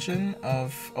intention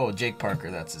of... Oh, Jake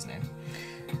Parker, that's his name.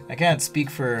 I can't speak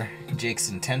for Jake's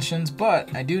intentions,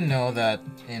 but I do know that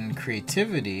in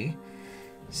creativity,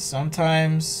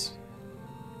 sometimes...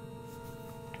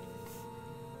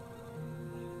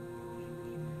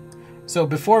 So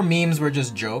before memes were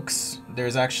just jokes,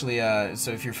 there's actually...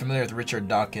 so if you're familiar with Richard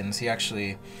Dawkins, he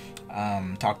actually...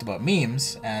 talked about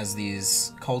memes as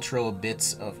these cultural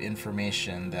bits of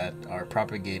information that are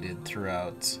propagated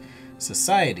throughout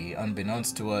society,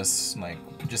 unbeknownst to us, like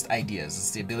just ideas.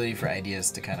 It's the ability for ideas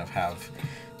to kind of have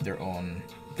their own,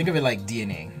 think of it like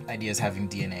DNA, ideas having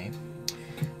DNA.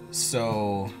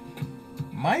 So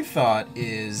my thought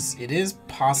is it is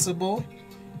possible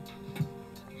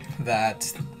that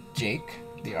Jake,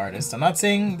 the artist, I'm not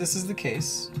saying this is the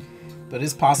case, but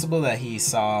it's possible that he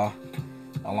saw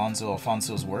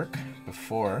Alfonso's work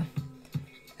before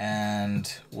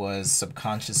and was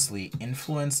subconsciously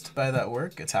influenced by that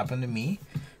work. It's happened to me.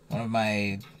 One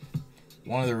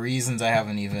of the reasons I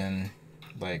haven't even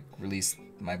like released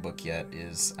my book yet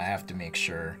is I have to make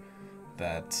sure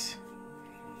that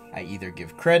I either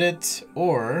give credit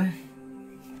or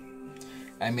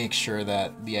I make sure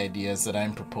that the ideas that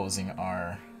I'm proposing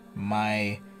are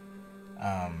my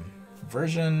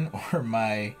version or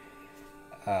my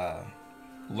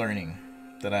learning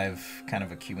that I've kind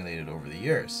of accumulated over the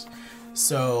years.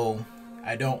 So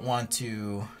I don't want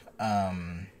to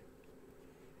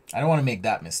make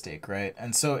that mistake, right?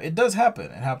 And so it does happen.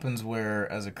 It happens where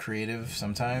as a creative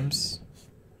sometimes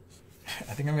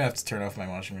I think I'm gonna have to turn off my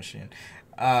washing machine.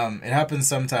 It happens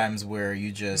sometimes where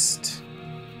you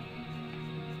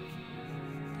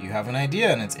have an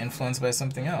idea and it's influenced by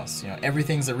something else. You know,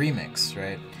 everything's a remix,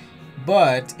 right?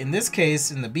 But in this case,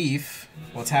 in the beef,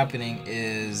 what's happening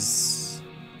is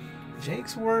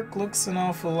Jake's work looks an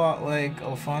awful lot like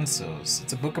Alfonso's.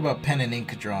 It's a book about pen and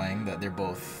ink drawing that they're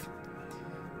both,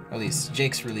 at least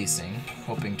Jake's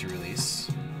hoping to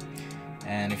release.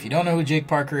 And if you don't know who Jake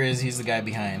Parker is, he's the guy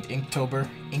behind Inktober.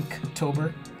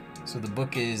 So the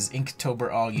book is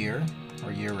Inktober all year,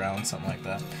 or year round, something like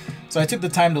that. So I took the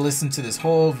time to listen to this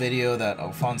whole video that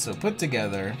Alfonso put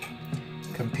together,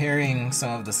 comparing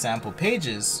some of the sample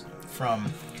pages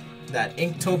from that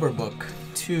Inktober book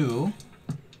to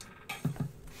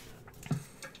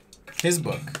his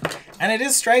book. And it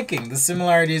is striking. The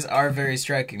similarities are very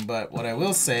striking, but what I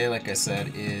will say, like I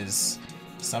said, is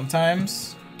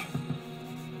sometimes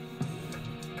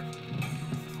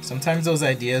those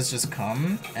ideas just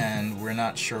come and we're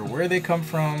not sure where they come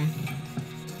from.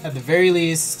 At the very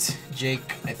least,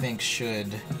 Jake, I think,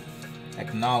 should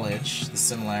acknowledge the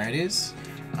similarities.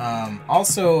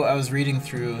 Also, I was reading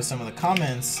through some of the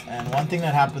comments, and one thing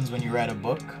that happens when you write a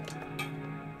book,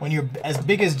 when you're as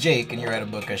big as Jake and you write a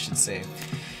book, I should say,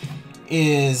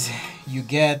 is you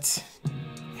get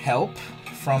help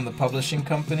from the publishing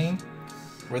company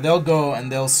where they'll go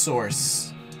and they'll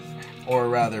source, or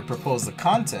rather propose the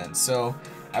content. So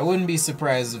I wouldn't be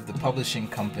surprised if the publishing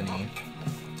company,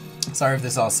 sorry if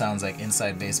this all sounds like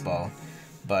inside baseball,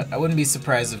 but I wouldn't be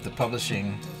surprised if the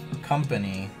publishing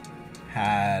company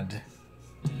had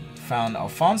found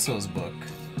Alfonso's book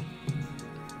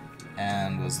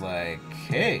and was like,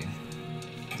 hey,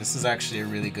 this is actually a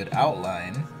really good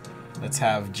outline. Let's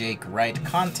have Jake write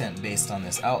content based on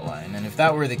this outline. And if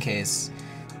that were the case,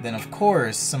 then of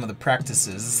course some of the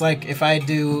practices, it's like if I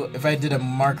did a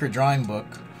marker drawing book,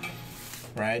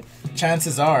 right?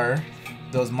 Chances are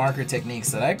those marker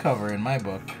techniques that I cover in my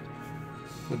book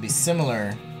would be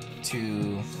similar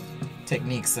to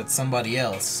techniques that somebody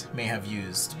else may have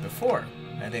used before.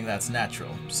 I think that's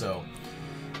natural. So,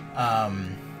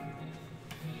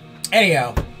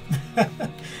 anyhow,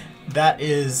 that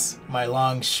is my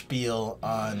long spiel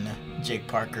on Jake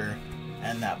Parker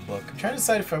and that book. I'm trying to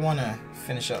decide if I want to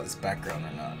finish out this background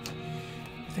or not.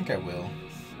 I think I will.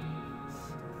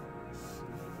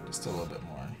 Just a little bit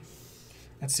more.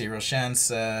 Let's see, Roshan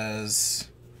says,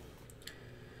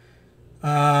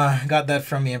 got that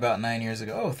from me about 9 years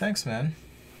ago. Oh, thanks, man.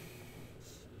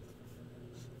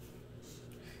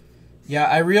 Yeah,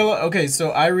 I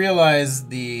realized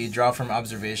the draw from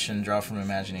observation, draw from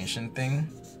imagination thing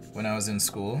when I was in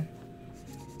school.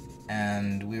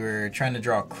 And we were trying to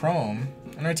draw chrome.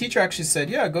 And our teacher actually said,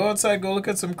 yeah, go outside, go look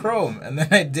at some chrome. And then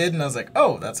I did, and I was like,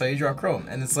 oh, that's how you draw chrome.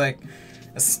 And it's like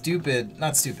a stupid,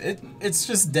 not stupid, it's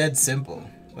just dead simple.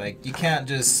 Like, you can't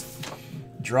just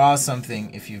draw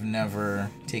something if you've never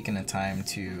taken the time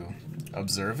to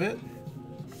observe it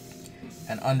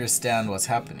and understand what's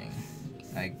happening.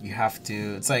 Like, you have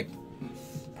to, it's like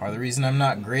part of the reason I'm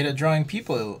not great at drawing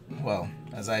people, well,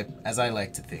 as I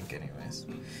like to think anyways,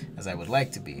 as I would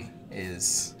like to be,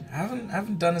 is I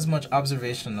haven't done as much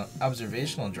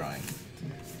observational drawing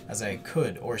as I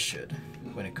could or should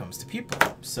when it comes to people.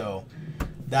 So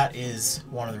that is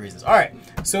one of the reasons. All right,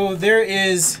 so there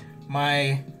is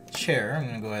my chair. I'm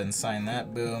gonna go ahead and sign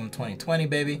that. Boom, 2020,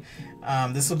 baby.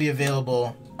 This will be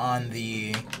available on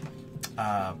the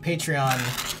Patreon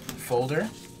folder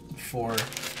for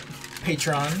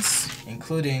patrons,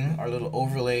 including our little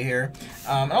overlay here.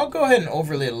 I'll go ahead and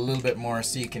overlay it a little bit more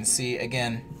so you can see.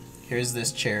 Again, here's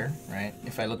this chair, right?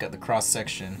 If I look at the cross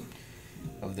section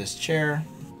of this chair,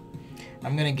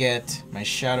 I'm gonna get my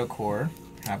shadow core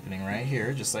happening right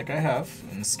here, just like I have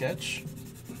in the sketch.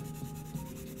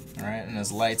 All right, and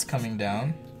as light's coming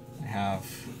down, I have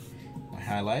my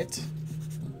highlight.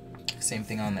 Same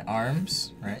thing on the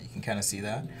arms, right? You can kind of see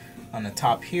that. On the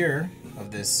top here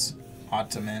of this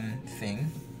ottoman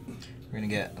thing, we're gonna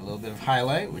get a little bit of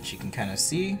highlight, which you can kind of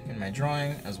see in my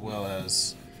drawing, as well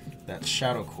as that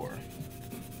shadow core.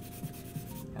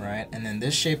 All right, and then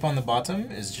this shape on the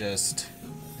bottom is just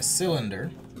a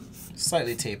cylinder,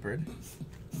 slightly tapered.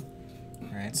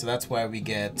 All right, so that's why we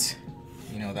get,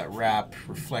 you know, that wrap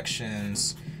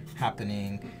reflections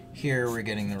happening. Here we're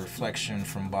getting the reflection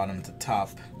from bottom to top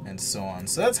and so on.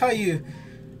 So that's how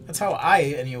I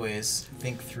anyways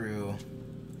think through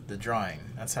the drawing.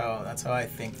 That's how I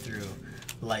think through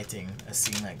lighting a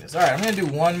scene like this. All right, I'm gonna do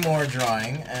one more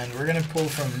drawing, and we're gonna pull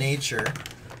from nature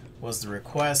was the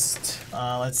request.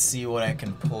 Let's see what I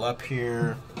can pull up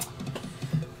here.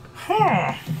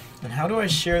 And how do I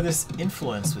share this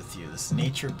influence with you, this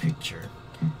nature picture?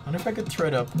 I wonder if I could throw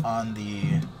it up on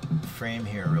the frame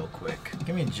here real quick.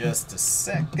 Give me just a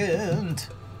second.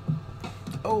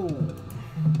 Oh.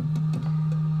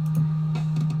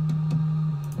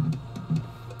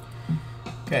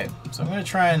 Okay, so I'm gonna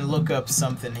try and look up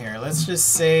something here. Let's just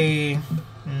say,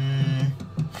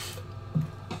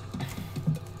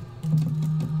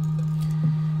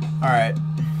 all right.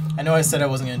 I know I said I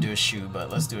wasn't gonna do a shoe, but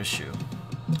let's do a shoe.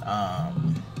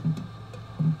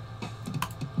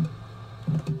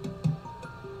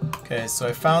 Okay, so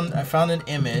I found an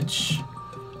image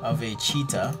of a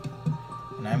cheetah,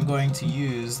 and I'm going to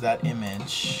use that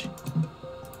image.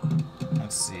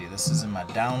 Let's see, this is in my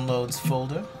downloads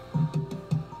folder.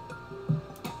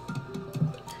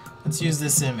 Let's use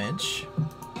this image.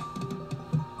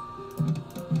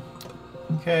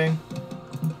 Okay.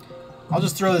 I'll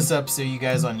just throw this up so you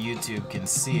guys on YouTube can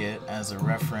see it as a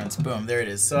reference. Boom, there it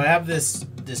is. So I have this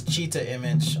cheetah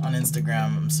image on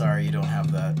Instagram. I'm sorry you don't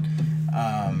have that.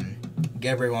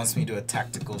 Gabriel wants me to do a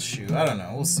tactical shoe. I don't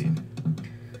know. We'll see.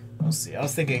 We'll see. I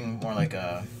was thinking more like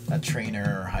a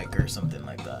trainer or hiker or something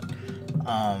like that.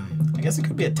 I guess it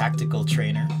could be a tactical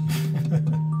trainer.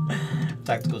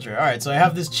 Tactical trainer. All right, so I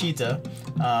have this cheetah.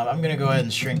 I'm going to go ahead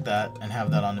and shrink that and have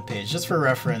that on the page just for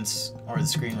reference, or the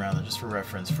screen rather, just for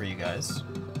reference for you guys.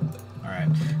 All right,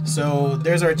 so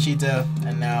there's our cheetah,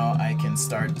 and now I can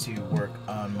start to work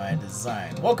on my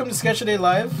design. Welcome to Sketch Day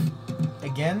Live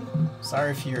again.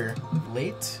 Sorry if you're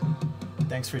late.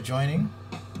 Thanks for joining.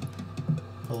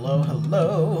 Hello,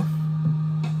 hello.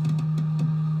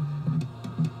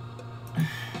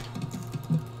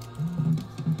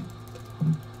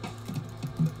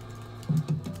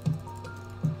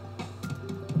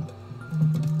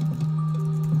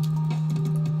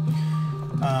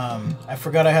 I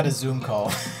forgot I had a Zoom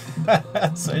call,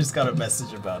 so I just got a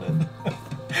message about it.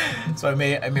 So I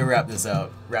may wrap this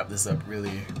up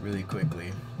really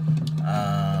quickly.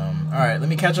 All right, let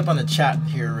me catch up on the chat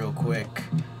here real quick.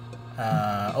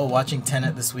 Oh, watching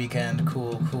Tenet this weekend.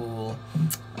 Cool.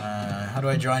 How do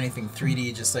I draw anything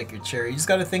 3D just like your chair? You just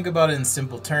got to think about it in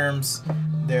simple terms.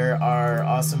 There are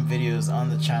awesome videos on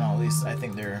the channel. At least I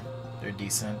think they're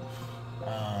decent.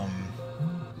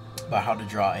 About how to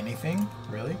draw anything,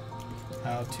 really.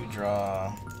 how to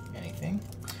draw anything.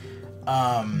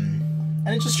 And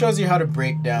it just shows you how to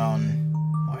break down.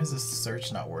 Why is this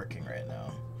search not working right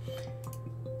now?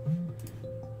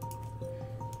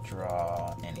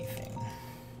 Draw anything.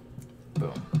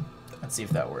 Boom. Let's see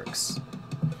if that works.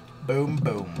 Boom,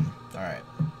 boom. Alright.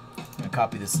 I'm gonna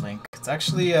copy this link. It's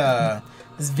actually,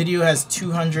 this video has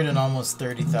 200 and almost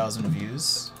 30,000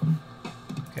 views.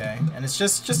 Okay, and it's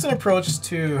just an approach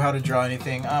to how to draw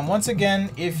anything. Once again,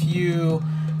 if you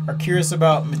are curious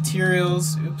about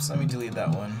materials, oops, let me delete that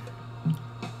one.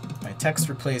 My text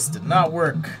replace did not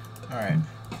work. All right.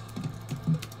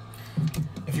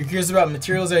 If you're curious about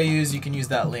materials I use, you can use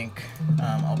that link.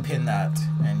 I'll pin that,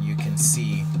 and you can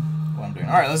see what I'm doing.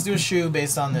 All right, let's do a shoe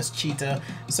based on this cheetah.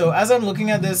 So as I'm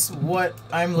looking at this, what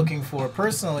I'm looking for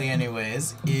personally,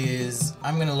 anyways, is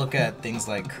I'm gonna look at things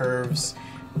like curves.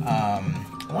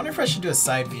 I wonder if I should do a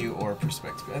side view or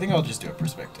perspective. I think I'll just do a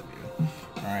perspective view.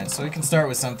 Alright, so we can start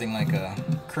with something like a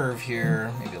curve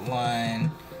here, maybe a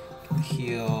line, the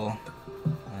heel.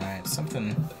 Alright,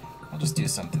 something, I'll just do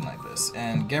something like this.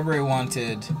 And Gebre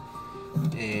wanted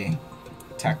a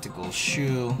tactical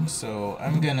shoe, so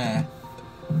I'm gonna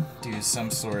do some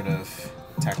sort of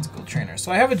tactical trainer. So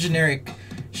I have a generic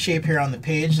shape here on the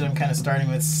page that I'm kind of starting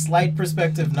with. Slight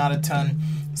perspective, not a ton.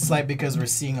 Slight because we're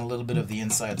seeing a little bit of the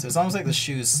inside. So it's almost like the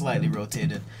shoe is slightly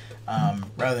rotated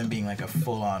rather than being like a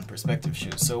full-on perspective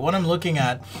shoe. So what I'm looking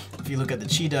at, if you look at the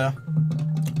cheetah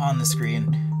on the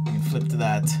screen, you can flip to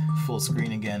that full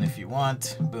screen again if you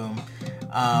want. Boom.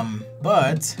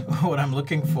 But what I'm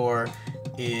looking for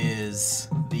is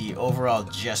the overall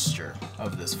gesture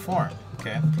of this form.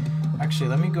 Okay. Actually,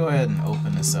 let me go ahead and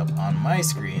open this up on my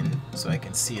screen so I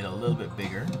can see it a little bit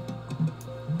bigger.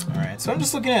 Alright, so I'm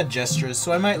just looking at gestures,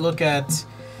 so I might look at,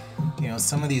 you know,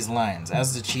 some of these lines.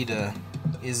 As the cheetah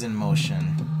is in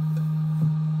motion,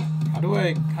 how do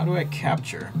I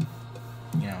capture,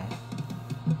 you know,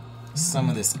 some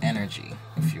of this energy,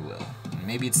 if you will? And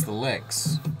maybe it's the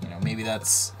legs, you know, maybe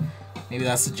that's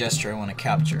the gesture I want to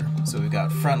capture. So we've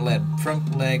got front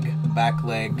leg, back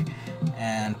leg,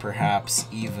 and perhaps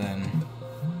even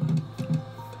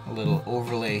a little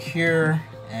overlay here,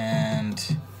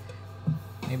 and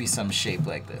maybe some shape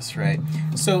like this, right?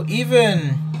 So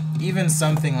even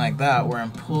something like that where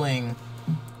I'm pulling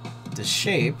the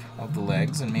shape of the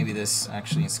legs, and maybe this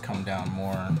actually needs to come down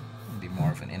more, be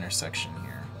more of an intersection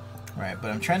here, right?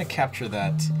 But I'm trying to capture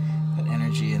that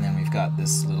energy, and then we've got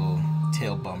this little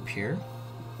tail bump here,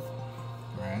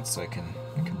 right? So I can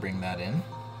bring that in.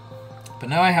 But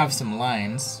now I have some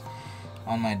lines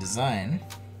on my design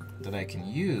that I can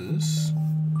use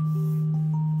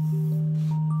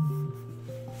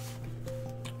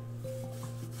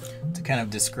to kind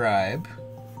of describe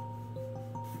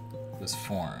this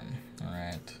form. All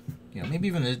right, you know, maybe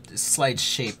even a slight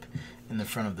shape in the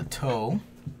front of the toe.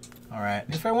 All right,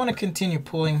 if I want to continue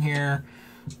pulling here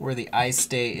where the eye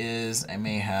stay is, I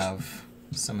may have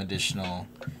some additional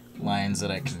lines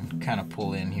that I can kind of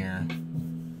pull in here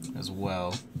as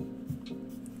well.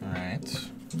 All right,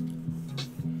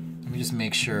 let me just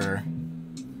make sure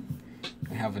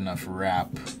I have enough wrap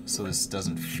so this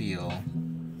doesn't feel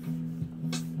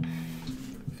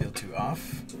too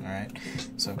off. All right,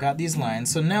 so I've got these lines.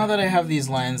 So now that I have these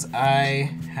lines,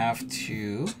 I have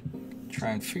to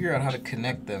try and figure out how to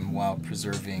connect them while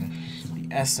preserving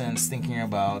the essence, thinking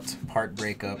about part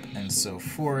breakup and so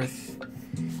forth,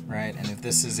 right? And if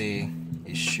this is a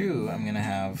shoe, I'm gonna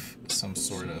have some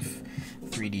sort of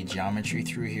 3D geometry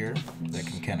through here that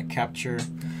can kind of capture.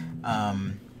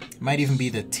 Might even be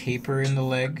the taper in the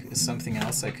leg is something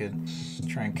else I could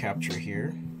try and capture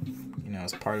here, you know,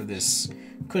 as part of this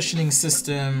cushioning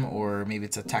system, or maybe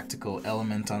it's a tactical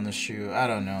element on the shoe. I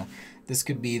don't know. This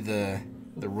could be the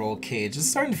roll cage. It's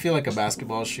starting to feel like a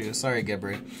basketball shoe. Sorry,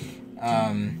 Gebre.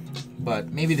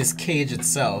 But maybe this cage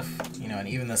itself, you know, and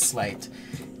even the slight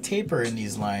taper in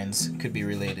these lines could be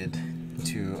related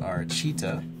to our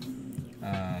cheetah.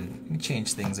 We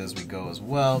change things as we go as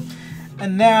well.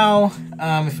 And now,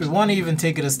 if we want to even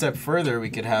take it a step further, we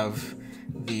could have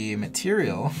the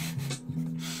material.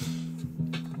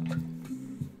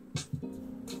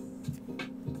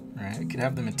 Right, we could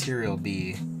have the material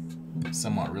be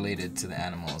somewhat related to the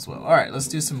animal as well. All right, let's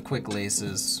do some quick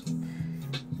laces.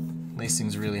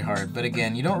 Lacing's really hard, but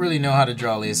again, you don't really know how to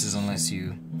draw laces unless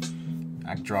you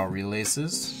draw real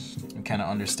laces and kind of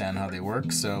understand how they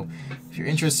work. So if you're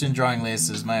interested in drawing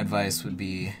laces, my advice would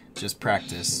be just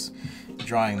practice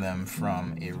drawing them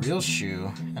from a real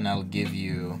shoe, and that'll give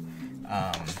you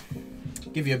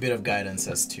give you a bit of guidance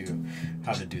as to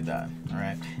how to do that. All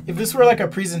right. If this were like a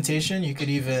presentation, you could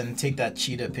even take that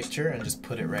cheetah picture and just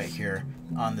put it right here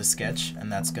on the sketch,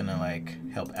 and that's gonna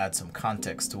like help add some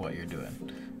context to what you're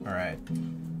doing. All right.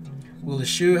 Will the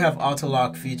shoe have auto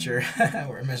lock feature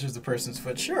where it measures the person's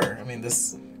foot? Sure. I mean,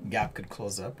 this gap could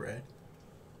close up, right?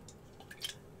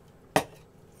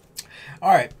 All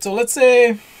right. So let's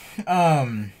say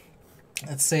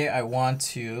I want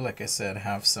to, like I said,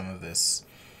 have some of this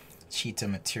cheetah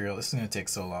material. This is going to take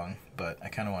so long, but I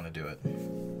kind of want to do it.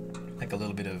 Like a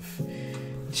little bit of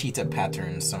cheetah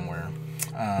pattern somewhere.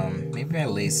 Maybe my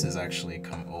laces actually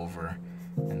come over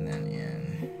and then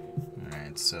in.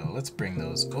 Alright, so let's bring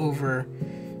those over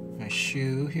my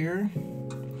shoe here.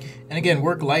 And again,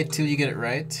 work light till you get it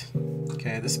right.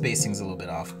 Okay, the spacing's a little bit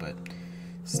off, but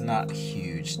it's not a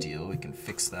huge deal. We can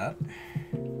fix that.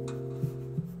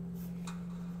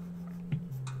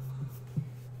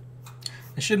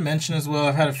 I should mention as well,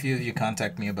 I've had a few of you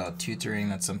contact me about tutoring.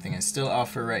 That's something I still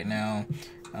offer right now.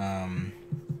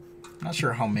 Not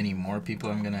sure how many more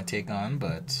people I'm going to take on,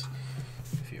 but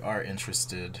if you are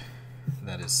interested,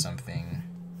 that is something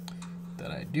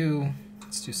that I do.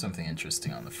 Let's do something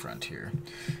interesting on the front here.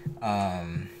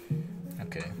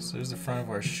 Okay, so there's the front of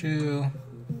our shoe,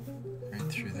 right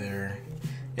through there.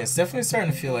 Yeah, it's definitely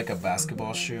starting to feel like a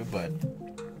basketball shoe, but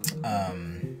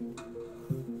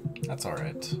that's all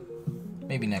right.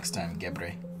 Maybe next time,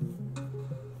 Gebre.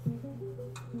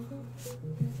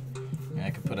 I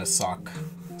could put a sock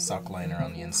liner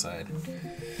on the inside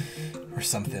or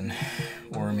something,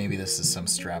 or maybe this is some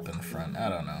strap in the front. I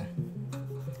don't know.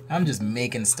 I'm just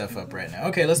making stuff up right now.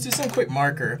 Okay, let's do some quick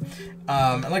marker.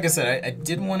 And like I said, I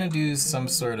did want to do some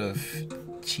sort of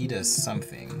cheetah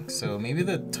something. So maybe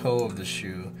the toe of the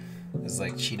shoe is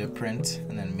like cheetah print,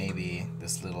 and then maybe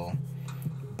this little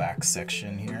back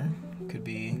section here could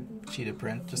be cheetah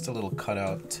print. Just a little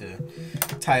cutout to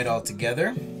tie it all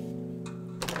together.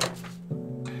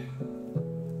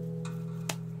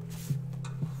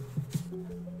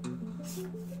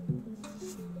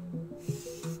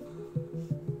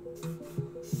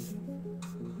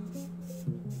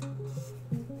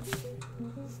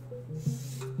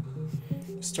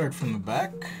 Start from the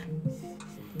back,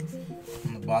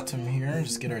 on the bottom here,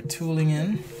 just get our tooling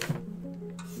in.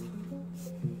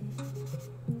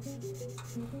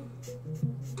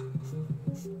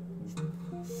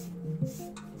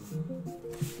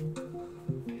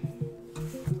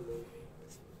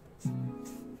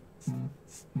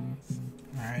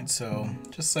 Alright, so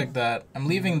just like that. I'm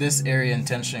leaving this area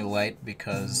intentionally light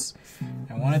because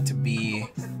I want it to be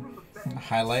a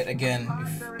highlight. Again,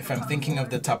 if I'm thinking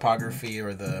of the topography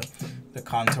or the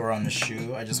contour on the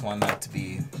shoe, I just want that to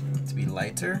be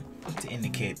lighter to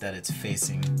indicate that it's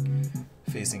facing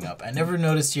up. I never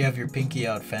noticed you have your pinky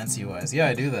out fancy wise. Yeah,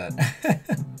 I do that.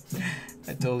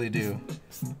 I totally do.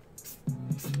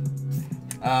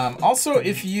 Also,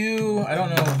 if you, I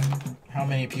don't know how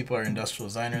many people are industrial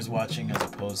designers watching as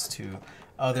opposed to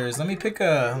others. Let me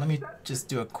just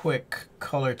do a quick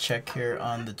color check here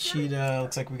on the cheetah.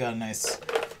 Looks like we got a nice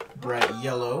bright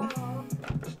yellow.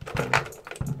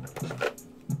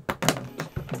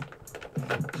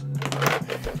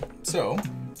 So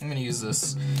I'm going to use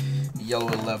this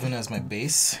yellow 11 as my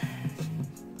base.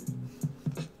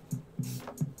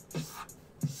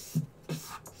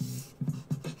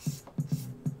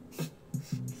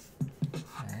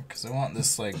 Alright, because I want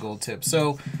this like gold tip.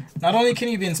 So not only can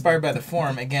you be inspired by the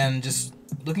form, again, just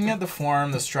looking at the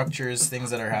form, the structures, things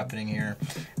that are happening here,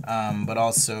 but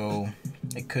also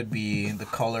it could be the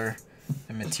color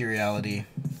and materiality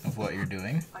of what you're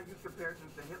doing. I use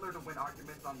comparisons to Hitler to win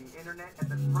arguments on the internet at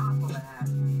the drop of a hat.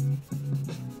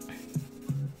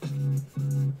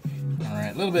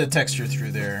 Alright, a little bit of texture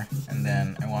through there, and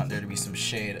then I want there to be some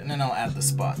shade, and then I'll add the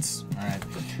spots. Alright,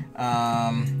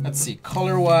 let's see,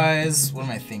 color-wise, what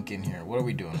am I thinking here? What are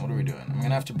we doing? I'm going to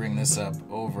have to bring this up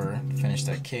over to finish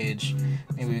that cage.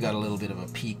 Maybe we got a little bit of a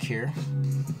peak here.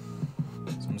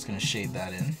 So I'm just going to shade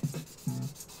that in.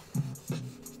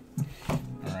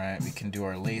 Alright, we can do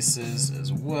our laces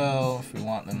as well if we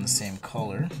want them the same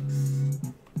color.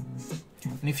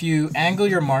 And if you angle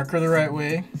your marker the right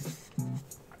way,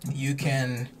 you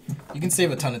can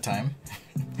save a ton of time,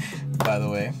 by the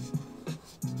way.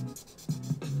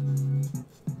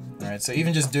 Alright, so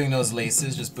even just doing those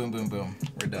laces, just boom, boom, boom,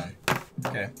 we're done.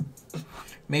 Okay.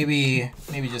 Maybe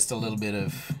just a little bit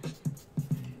of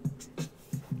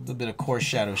coarse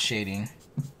shadow shading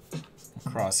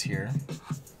across here,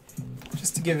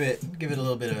 just to give it a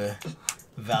little bit of a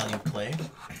value play.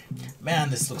 Man,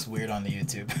 this looks weird on the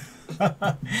YouTube.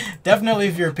 Definitely,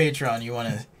 if you're a Patreon, you want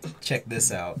to check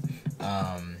this out.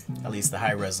 at least the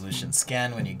high resolution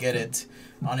scan when you get it.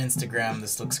 On Instagram,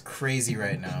 this looks crazy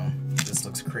right now. This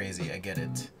looks crazy, I get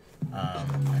it.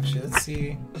 Actually, let's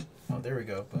see. Oh, there we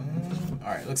go. Boom.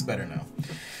 All right, looks better now.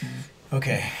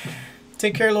 Okay.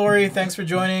 Take care, Lori. Thanks for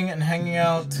joining and hanging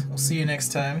out. We'll see you next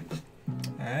time.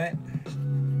 All right.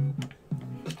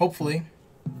 Hopefully.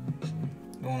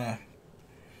 Don't want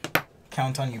to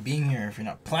count on you being here if you're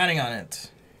not planning on it.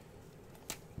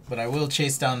 But I will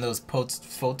chase down those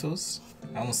photos.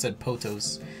 I almost said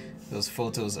potos. Those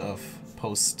photos of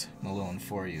Post Malone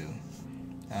for you.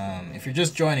 If you're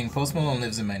just joining, Post Malone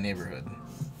lives in my neighborhood.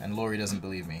 And Lori doesn't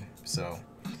believe me. So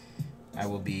I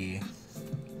will be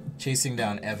chasing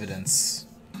down evidence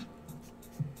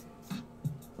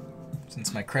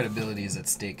since my credibility is at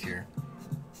stake here.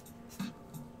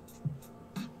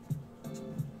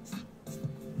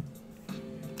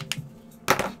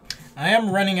 I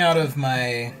am running out of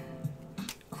my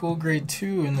Cool Grade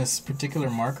 2 in this particular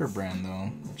marker brand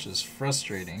though, which is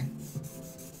frustrating.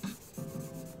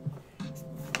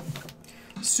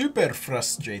 Super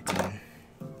frustrating.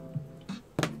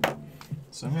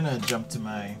 So I'm gonna jump to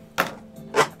my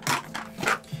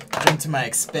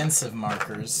expensive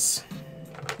markers.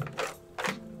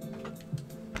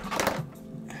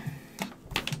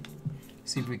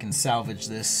 See if we can salvage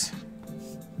this.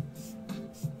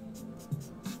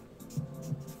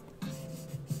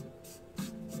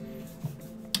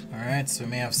 Alright, so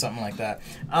we may have something like that.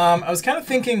 I was kind of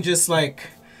thinking just like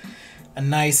a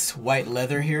nice white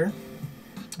leather here.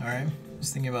 Alright,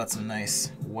 just thinking about some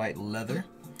nice white leather.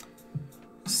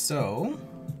 So,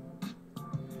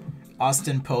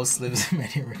 Austin Post lives in my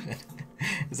neighborhood.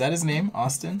 Is that his name?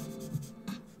 Austin?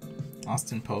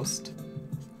 Austin Post?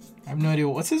 I have no idea.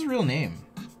 What's his real name?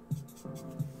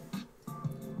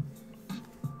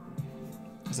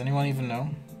 Does anyone even know?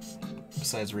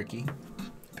 Besides Ricky,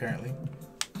 apparently.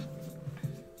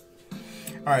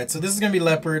 Alright, so this is going to be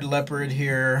leopard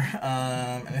here,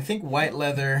 and I think white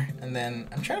leather, and then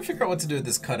I'm trying to figure out what to do with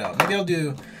this cutout. Maybe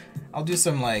I'll do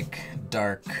some like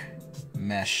dark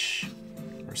mesh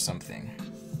or something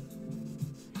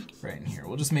right in here.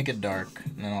 We'll just make it dark,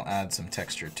 and then I'll add some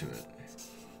texture to it.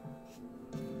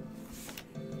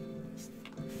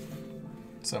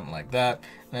 Something like that.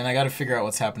 And then I got to figure out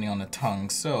what's happening on the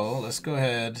tongue, so let's go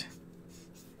ahead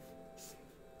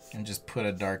and just put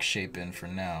a dark shape in for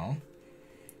now.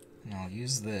 And I'll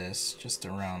use this just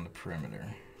around the perimeter.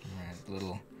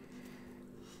 Alright,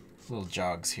 little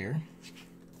jogs here.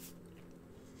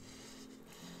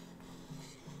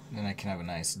 Then I can have a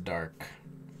nice dark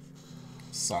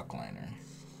sock liner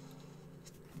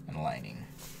and lining.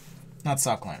 Not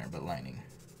sock liner, but lining.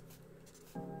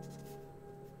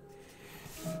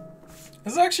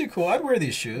 This is actually cool. I'd wear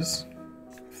these shoes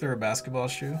if they're a basketball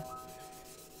shoe.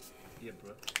 Yeah,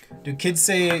 bro. Do kids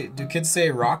say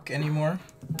rock anymore?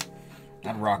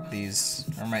 I'd rock these.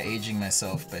 Or am I aging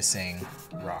myself by saying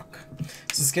rock?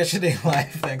 So Sketch Today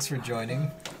Live, thanks for joining.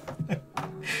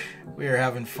 We are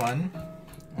having fun,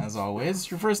 as always.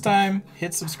 Your first time,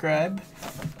 hit subscribe.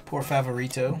 Por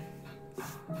favorito.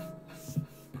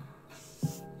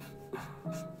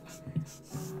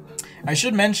 I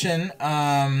should mention,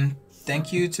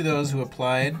 thank you to those who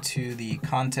applied to the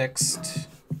offsite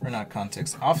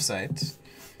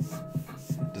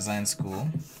design school.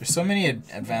 There's so many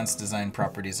advanced design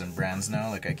properties and brands now,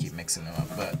 like I keep mixing them up,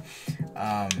 but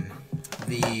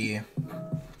the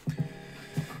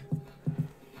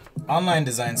online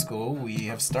design school we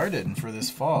have started for this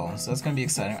fall, so that's going to be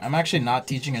exciting. I'm actually not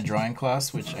teaching a drawing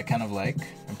class, which I kind of like.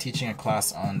 I'm teaching a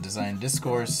class on design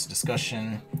discourse,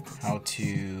 discussion, how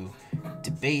to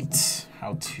debate,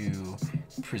 how to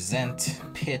present,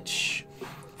 pitch,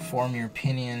 form your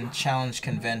opinion, challenge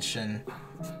convention.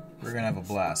 We're gonna have a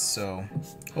blast, so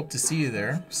hope to see you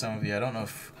there. Some of you, I don't know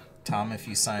if Tom, if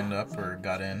you signed up or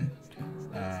got in.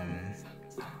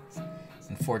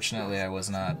 Unfortunately, I was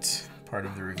not part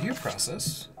of the review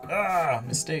process.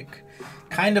 Mistake.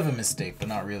 Kind of a mistake, but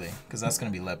not really, because that's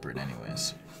gonna be leopard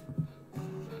anyways.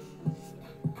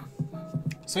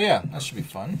 So yeah, that should be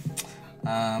fun.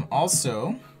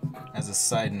 Also, as a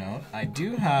side note, I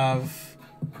do have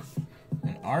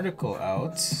an article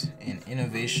out in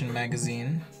Innovation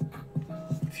Magazine,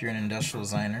 if you're an industrial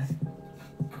designer,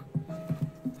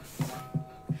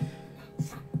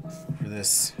 for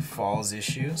this fall's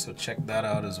issue, so check that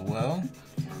out as well.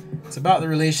 It's about the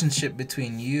relationship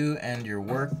between you and your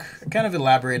work. I kind of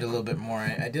elaborate a little bit more.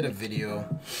 I did a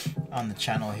video on the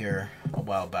channel here a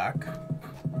while back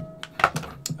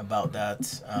about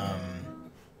that.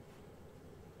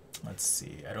 Let's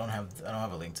see. I don't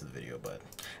have a link to the video, but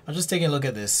I'm just taking a look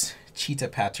at this cheetah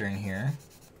pattern here.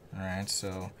 All right,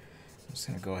 so just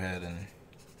gonna go ahead and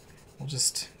we'll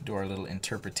just do our little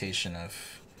interpretation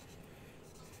of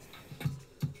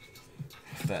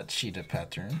that cheetah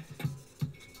pattern.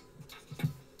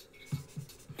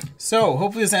 So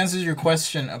hopefully this answers your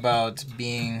question about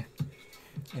being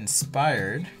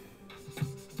inspired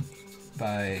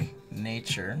by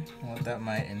nature and what that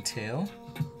might entail.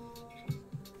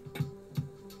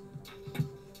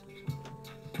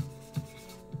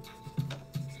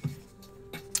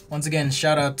 Once again,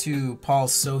 shout out to Paul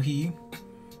Sohi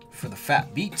for the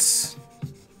fat beats,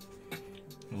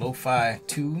 lo-fi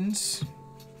tunes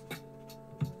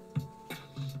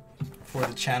for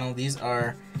the channel. These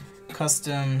are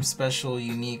custom, special,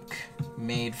 unique,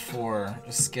 made for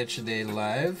Sketch-A-Day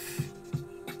Live.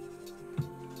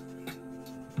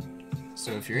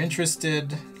 So if you're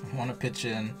interested, want to pitch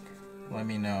in, let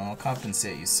me know. I'll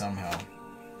compensate you somehow,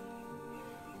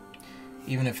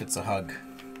 even if it's a hug.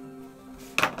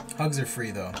 Hugs are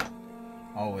free though,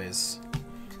 always,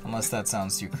 unless that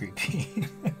sounds too creepy.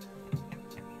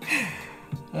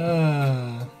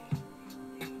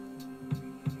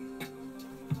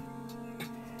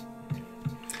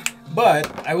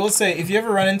 But I will say, if you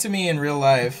ever run into me in real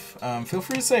life, feel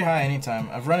free to say hi anytime.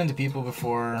 I've run into people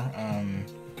before,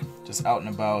 just out and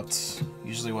about,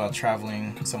 usually while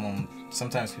traveling.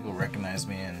 Sometimes people recognize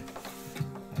me and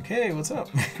like, hey, what's up?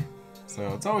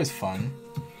 So it's always fun.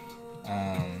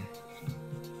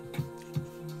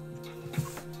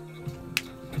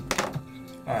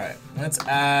 Alright, let's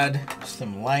add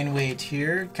some line weight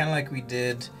here, kind of like we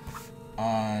did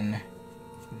on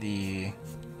the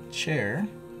chair,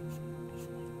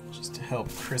 just to help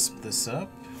crisp this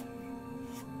up.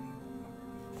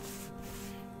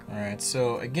 Alright,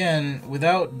 so again,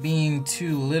 without being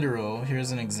too literal,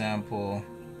 here's an example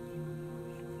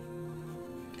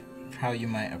of how you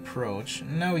might approach.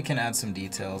 Now we can add some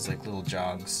details like little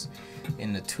jogs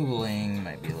in the tooling,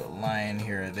 might be a little line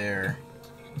here or there.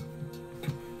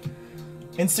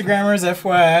 Instagrammers,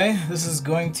 FYI, this is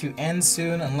going to end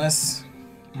soon unless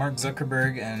Mark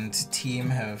Zuckerberg and team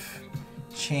have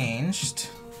changed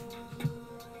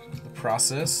the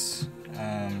process.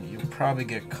 You'll probably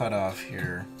get cut off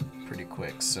here pretty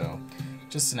quick, so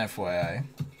just an FYI.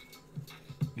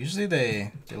 Usually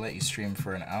they let you stream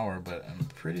for an hour, but I'm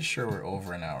pretty sure we're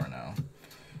over an hour now.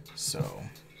 So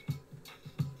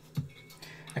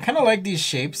I kind of like these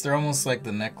shapes. They're almost like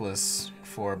the necklace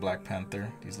for Black Panther.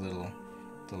 These little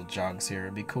jogs here.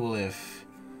 It'd be cool if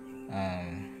I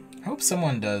hope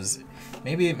someone does,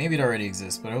 maybe it already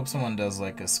exists, but I hope someone does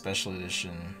like a special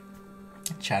edition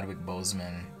Chadwick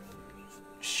Boseman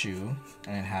shoe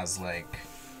and it has like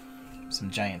some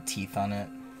giant teeth on it,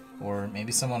 or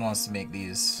maybe someone wants to make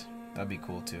these. That'd be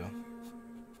cool too.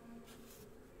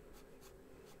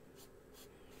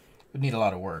 Would need a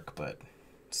lot of work, but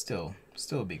still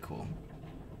would be cool.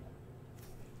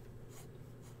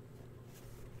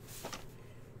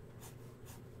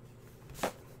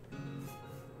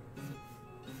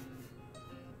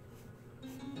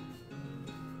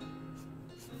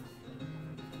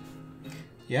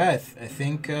 Yeah, I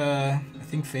think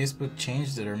Facebook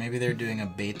changed it, or maybe they're doing a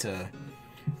beta,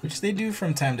 which they do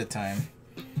from time to time,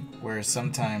 where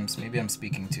sometimes, maybe I'm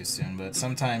speaking too soon, but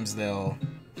sometimes they'll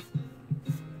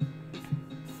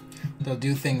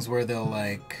do things where they'll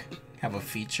like have a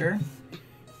feature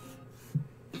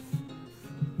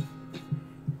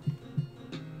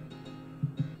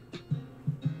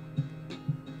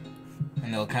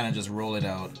and they'll kind of just roll it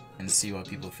out and see what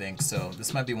people think. So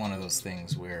this might be one of those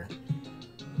things where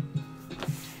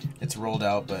it's rolled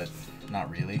out, but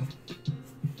not really,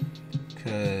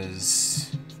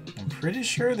 because I'm pretty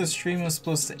sure the stream was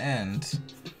supposed to end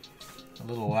a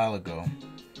little while ago,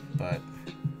 but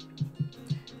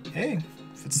hey,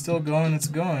 if it's still going, it's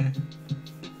going.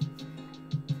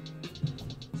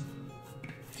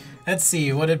 Let's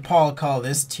see, what did Paul call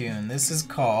this tune? This is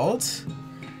called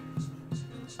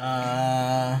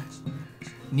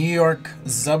New York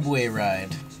Subway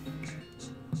Ride.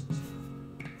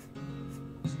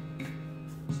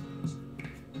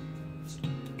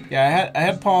 Yeah, I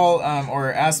had Paul,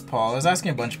 or asked Paul. I was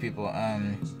asking a bunch of people,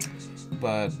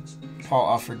 but Paul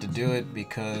offered to do it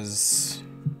because,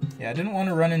 yeah, I didn't want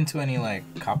to run into any like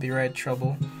copyright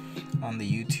trouble on the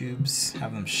YouTubes,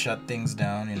 have them shut things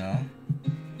down, you know.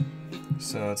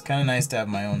 So it's kind of nice to have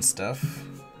my own stuff.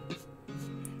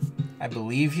 I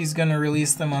believe he's gonna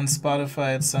release them on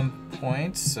Spotify at some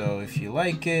point, so if you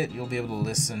like it, you'll be able to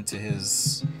listen to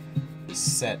his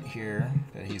set here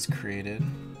that he's created.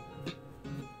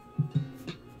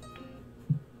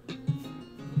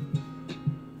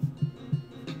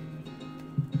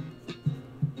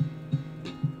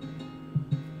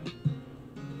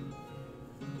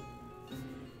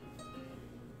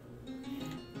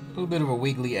 little bit of a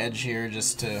wiggly edge here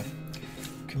just to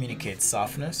communicate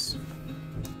softness.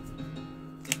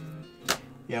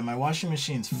 Yeah, my washing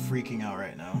machine's freaking out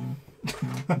right now.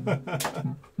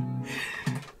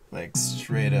 Like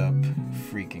straight up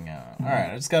freaking out.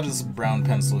 Alright, I just got this brown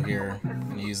pencil here. I'm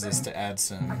gonna use this to add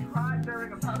some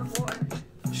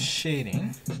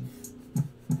shading.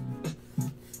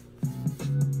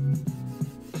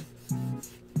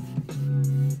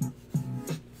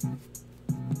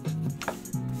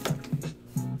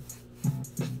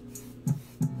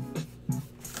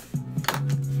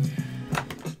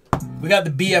 We got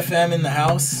the BFM in the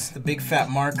house, the big fat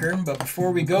marker, but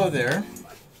before we go there,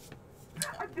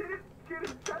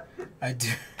 I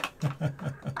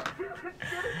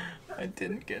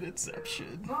didn't get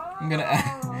Inception. I'm gonna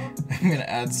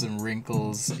add some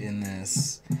wrinkles in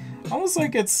this, almost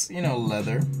like it's, you know,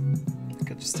 leather.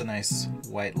 Got just a nice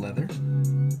white leather,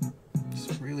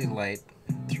 just really light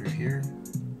through here.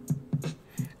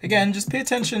 Again, just pay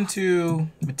attention to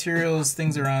materials,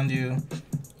 things around you.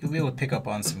 You'll be able to pick up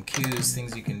on some cues,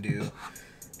 things you can do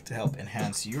to help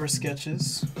enhance your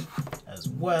sketches as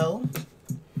well.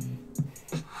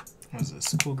 What is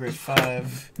this? Cool Grade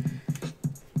 5.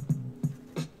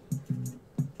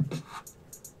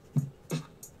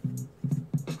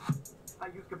 I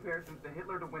use comparisons to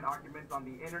Hitler to win arguments on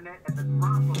the internet at the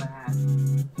drop of a hat.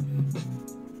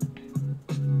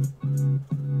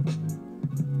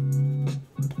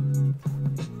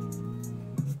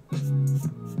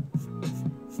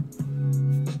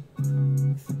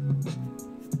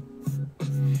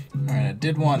 Alright, I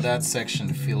did want that section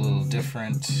to feel a little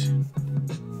different.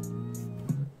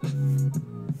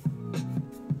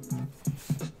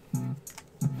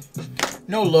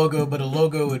 No logo, but a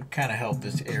logo would kind of help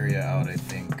this area out, I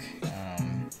think.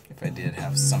 If I did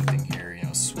have something here, you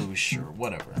know, swoosh or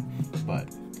whatever.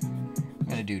 But I'm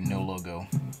going to do no logo.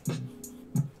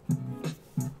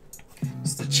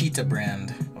 It's the Cheetah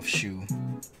brand of shoe.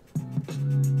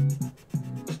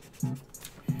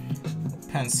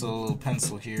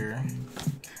 Pencil here.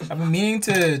 I've been meaning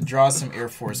to draw some Air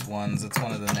Force Ones. It's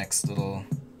one of the next little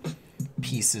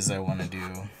pieces I want to do.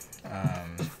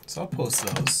 So I'll post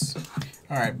those.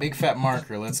 Alright, big fat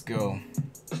marker, let's go.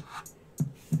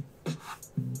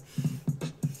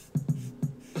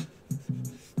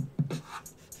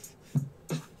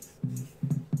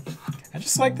 I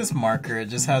just like this marker. It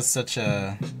just has such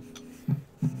a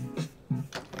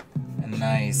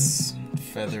nice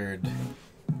feathered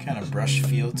kind of brush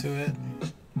feel to it.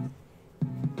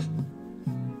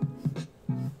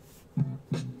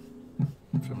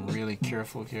 If I'm really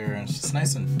careful here, and it's just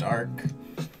nice and dark.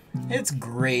 It's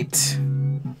great.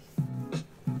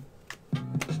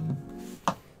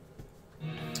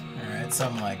 Alright,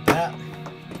 something like that.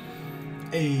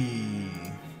 Hey.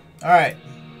 Alright.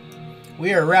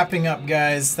 We are wrapping up,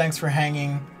 guys. Thanks for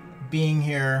hanging, being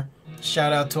here.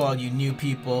 Shout out to all you new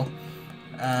people.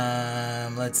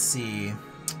 Let's see.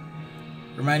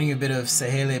 Reminding you a bit of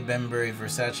Sahele Bembury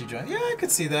Versace joint. Yeah, I could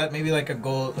see that. Maybe like a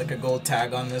gold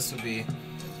tag on this would be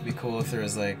cool if there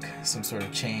was like some sort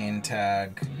of chain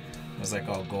tag. It was like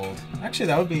all gold. Actually,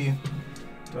 that would be.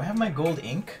 Do I have my gold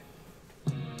ink?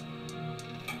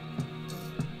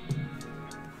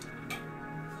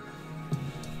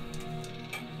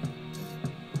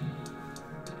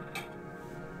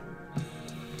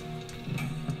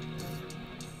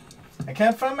 I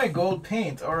can't find my gold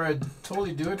paint, or I'd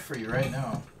totally do it for you right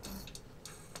now.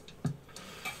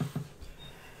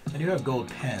 I do have gold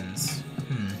pens.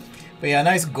 But yeah, a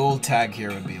nice gold tag here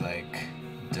would be like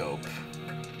dope.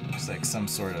 Just like some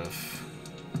sort of,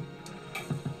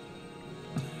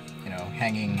 you know,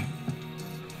 hanging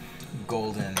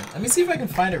golden. Let me see if I can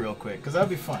find it real quick, because that would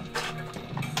be fun.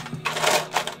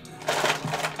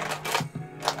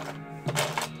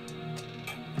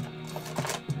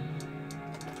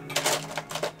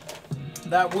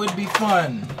 That would be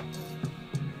fun.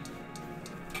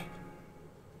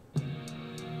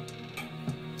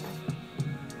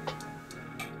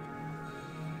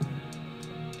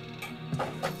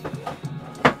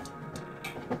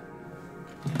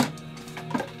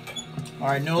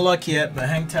 Alright, no luck yet, but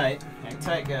hang tight. Hang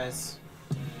tight, guys.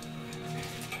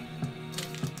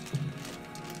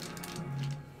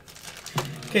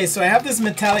 Okay, so I have this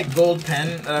metallic gold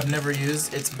pen that I've never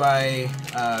used. It's by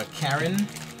Karen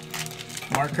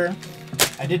Marker.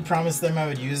 I did promise them I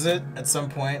would use it at some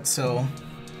point, so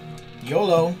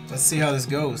YOLO. Let's see how this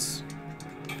goes.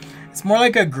 It's more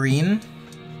like a green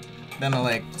than a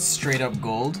like straight up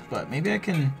gold, but maybe I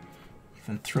can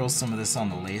even throw some of this on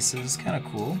the laces. Kind of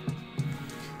cool.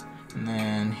 And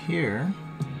then here,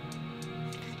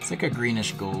 it's like a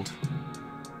greenish gold.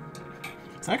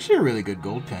 It's actually a really good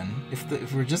gold pen.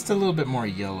 If we're just a little bit more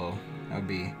yellow, I'd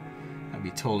be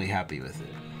totally happy with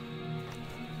it.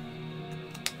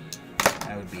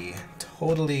 I would be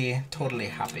totally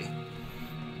happy.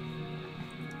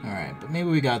 All right, but maybe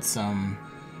we got something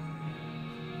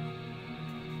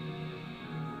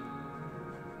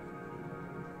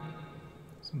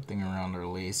around our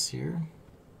lace here.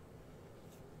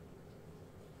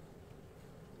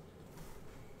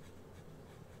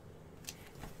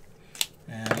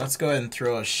 And let's go ahead and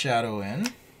throw a shadow in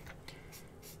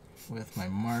with my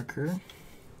marker.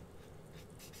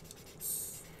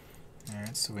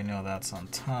 Alright, so we know that's on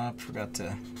top. Forgot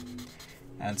to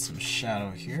add some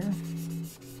shadow here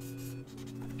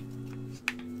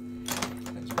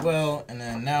as well. And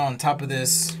then now on top of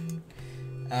this,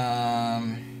 I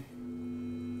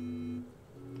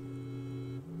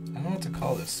don't know what to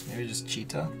call this. Maybe just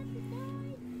cheetah?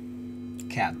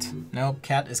 Cat. Nope,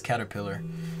 cat is caterpillar.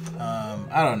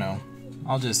 I don't know.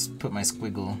 I'll just put my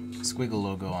squiggle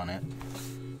logo on it.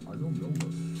 I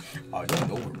don't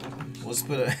know. Let's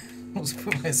put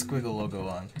my squiggle logo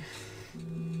on.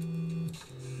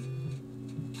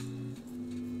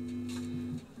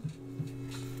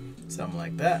 Something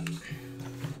like that.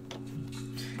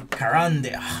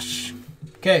 Carandeaj.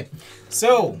 Okay,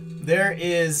 so there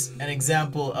is an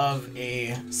example of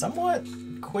a somewhat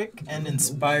quick and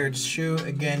inspired shoe.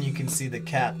 Again, you can see the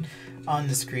cat on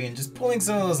the screen, just pulling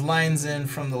some of those lines in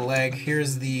from the leg.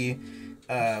 Here's the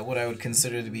what I would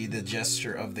consider to be the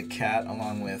gesture of the cat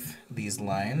along with these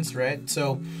lines, right?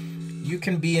 So you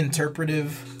can be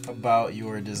interpretive about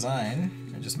your design.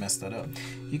 I just messed that up.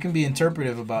 You can be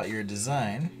interpretive about your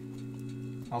design.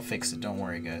 I'll fix it, don't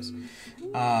worry guys.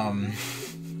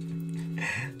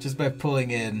 Just by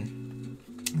pulling in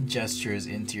gestures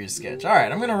into your sketch. All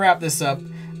right, I'm gonna wrap this up.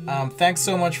 Thanks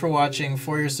so much for watching,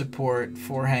 for your support,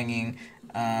 for hanging.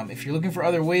 If you're looking for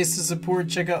other ways to support,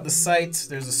 check out the site.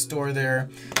 There's a store there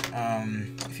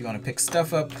if you want to pick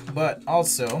stuff up. But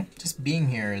also, just being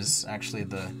here is actually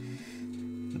the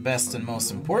best and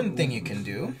most important thing you can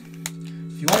do.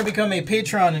 If you want to become a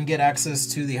patron and get access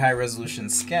to the high-resolution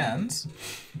scans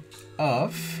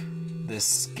of this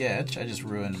sketch, I just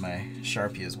ruined my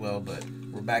Sharpie as well, but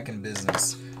we're back in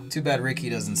business. Too bad Ricky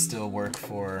doesn't still work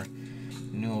for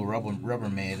Newell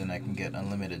Rubbermaid and I can get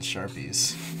unlimited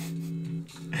Sharpies.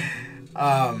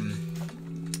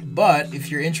 But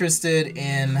if you're interested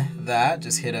in that,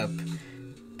 just hit up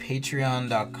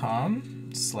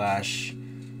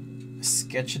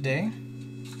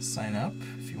patreon.com/sketchaday. Sign up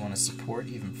if you want to support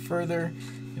even further.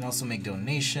 You can also make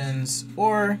donations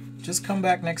or just come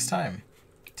back next time.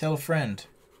 Tell a friend.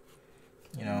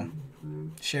 You know,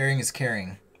 sharing is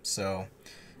caring. So,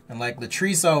 and like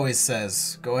Latrice always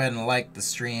says, go ahead and like the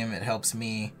stream. It helps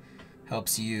me,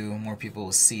 helps you, more people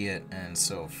will see it, and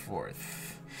so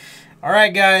forth. All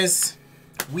right, guys,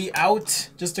 we out.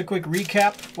 Just a quick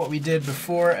recap what we did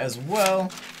before as well.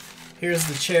 Here's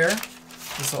the chair.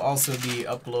 This will also be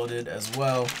uploaded as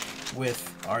well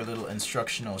with our little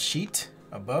instructional sheet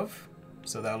above.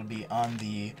 So that'll be on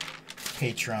the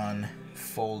Patreon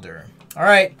folder. All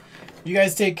right, you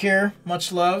guys take care.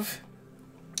 Much love.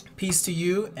 Peace to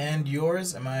you and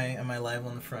yours. Am I live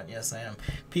on the front? Yes, I am.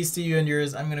 Peace to you and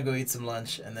yours. I'm gonna go eat some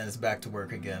lunch and then it's back to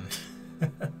work again.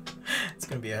 It's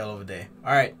gonna be a hell of a day.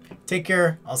 All right, take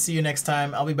care. I'll see you next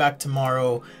time. I'll be back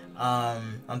tomorrow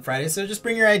on Friday. So just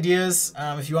bring your ideas.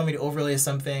 If you want me to overlay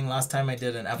something, last time I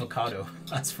did an avocado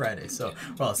last Friday. So,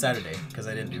 well, Saturday because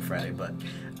I didn't do Friday. But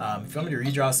if you want me to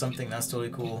redraw something, that's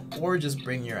totally cool. Or just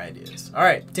bring your ideas. All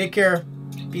right, take care.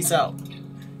 Peace out.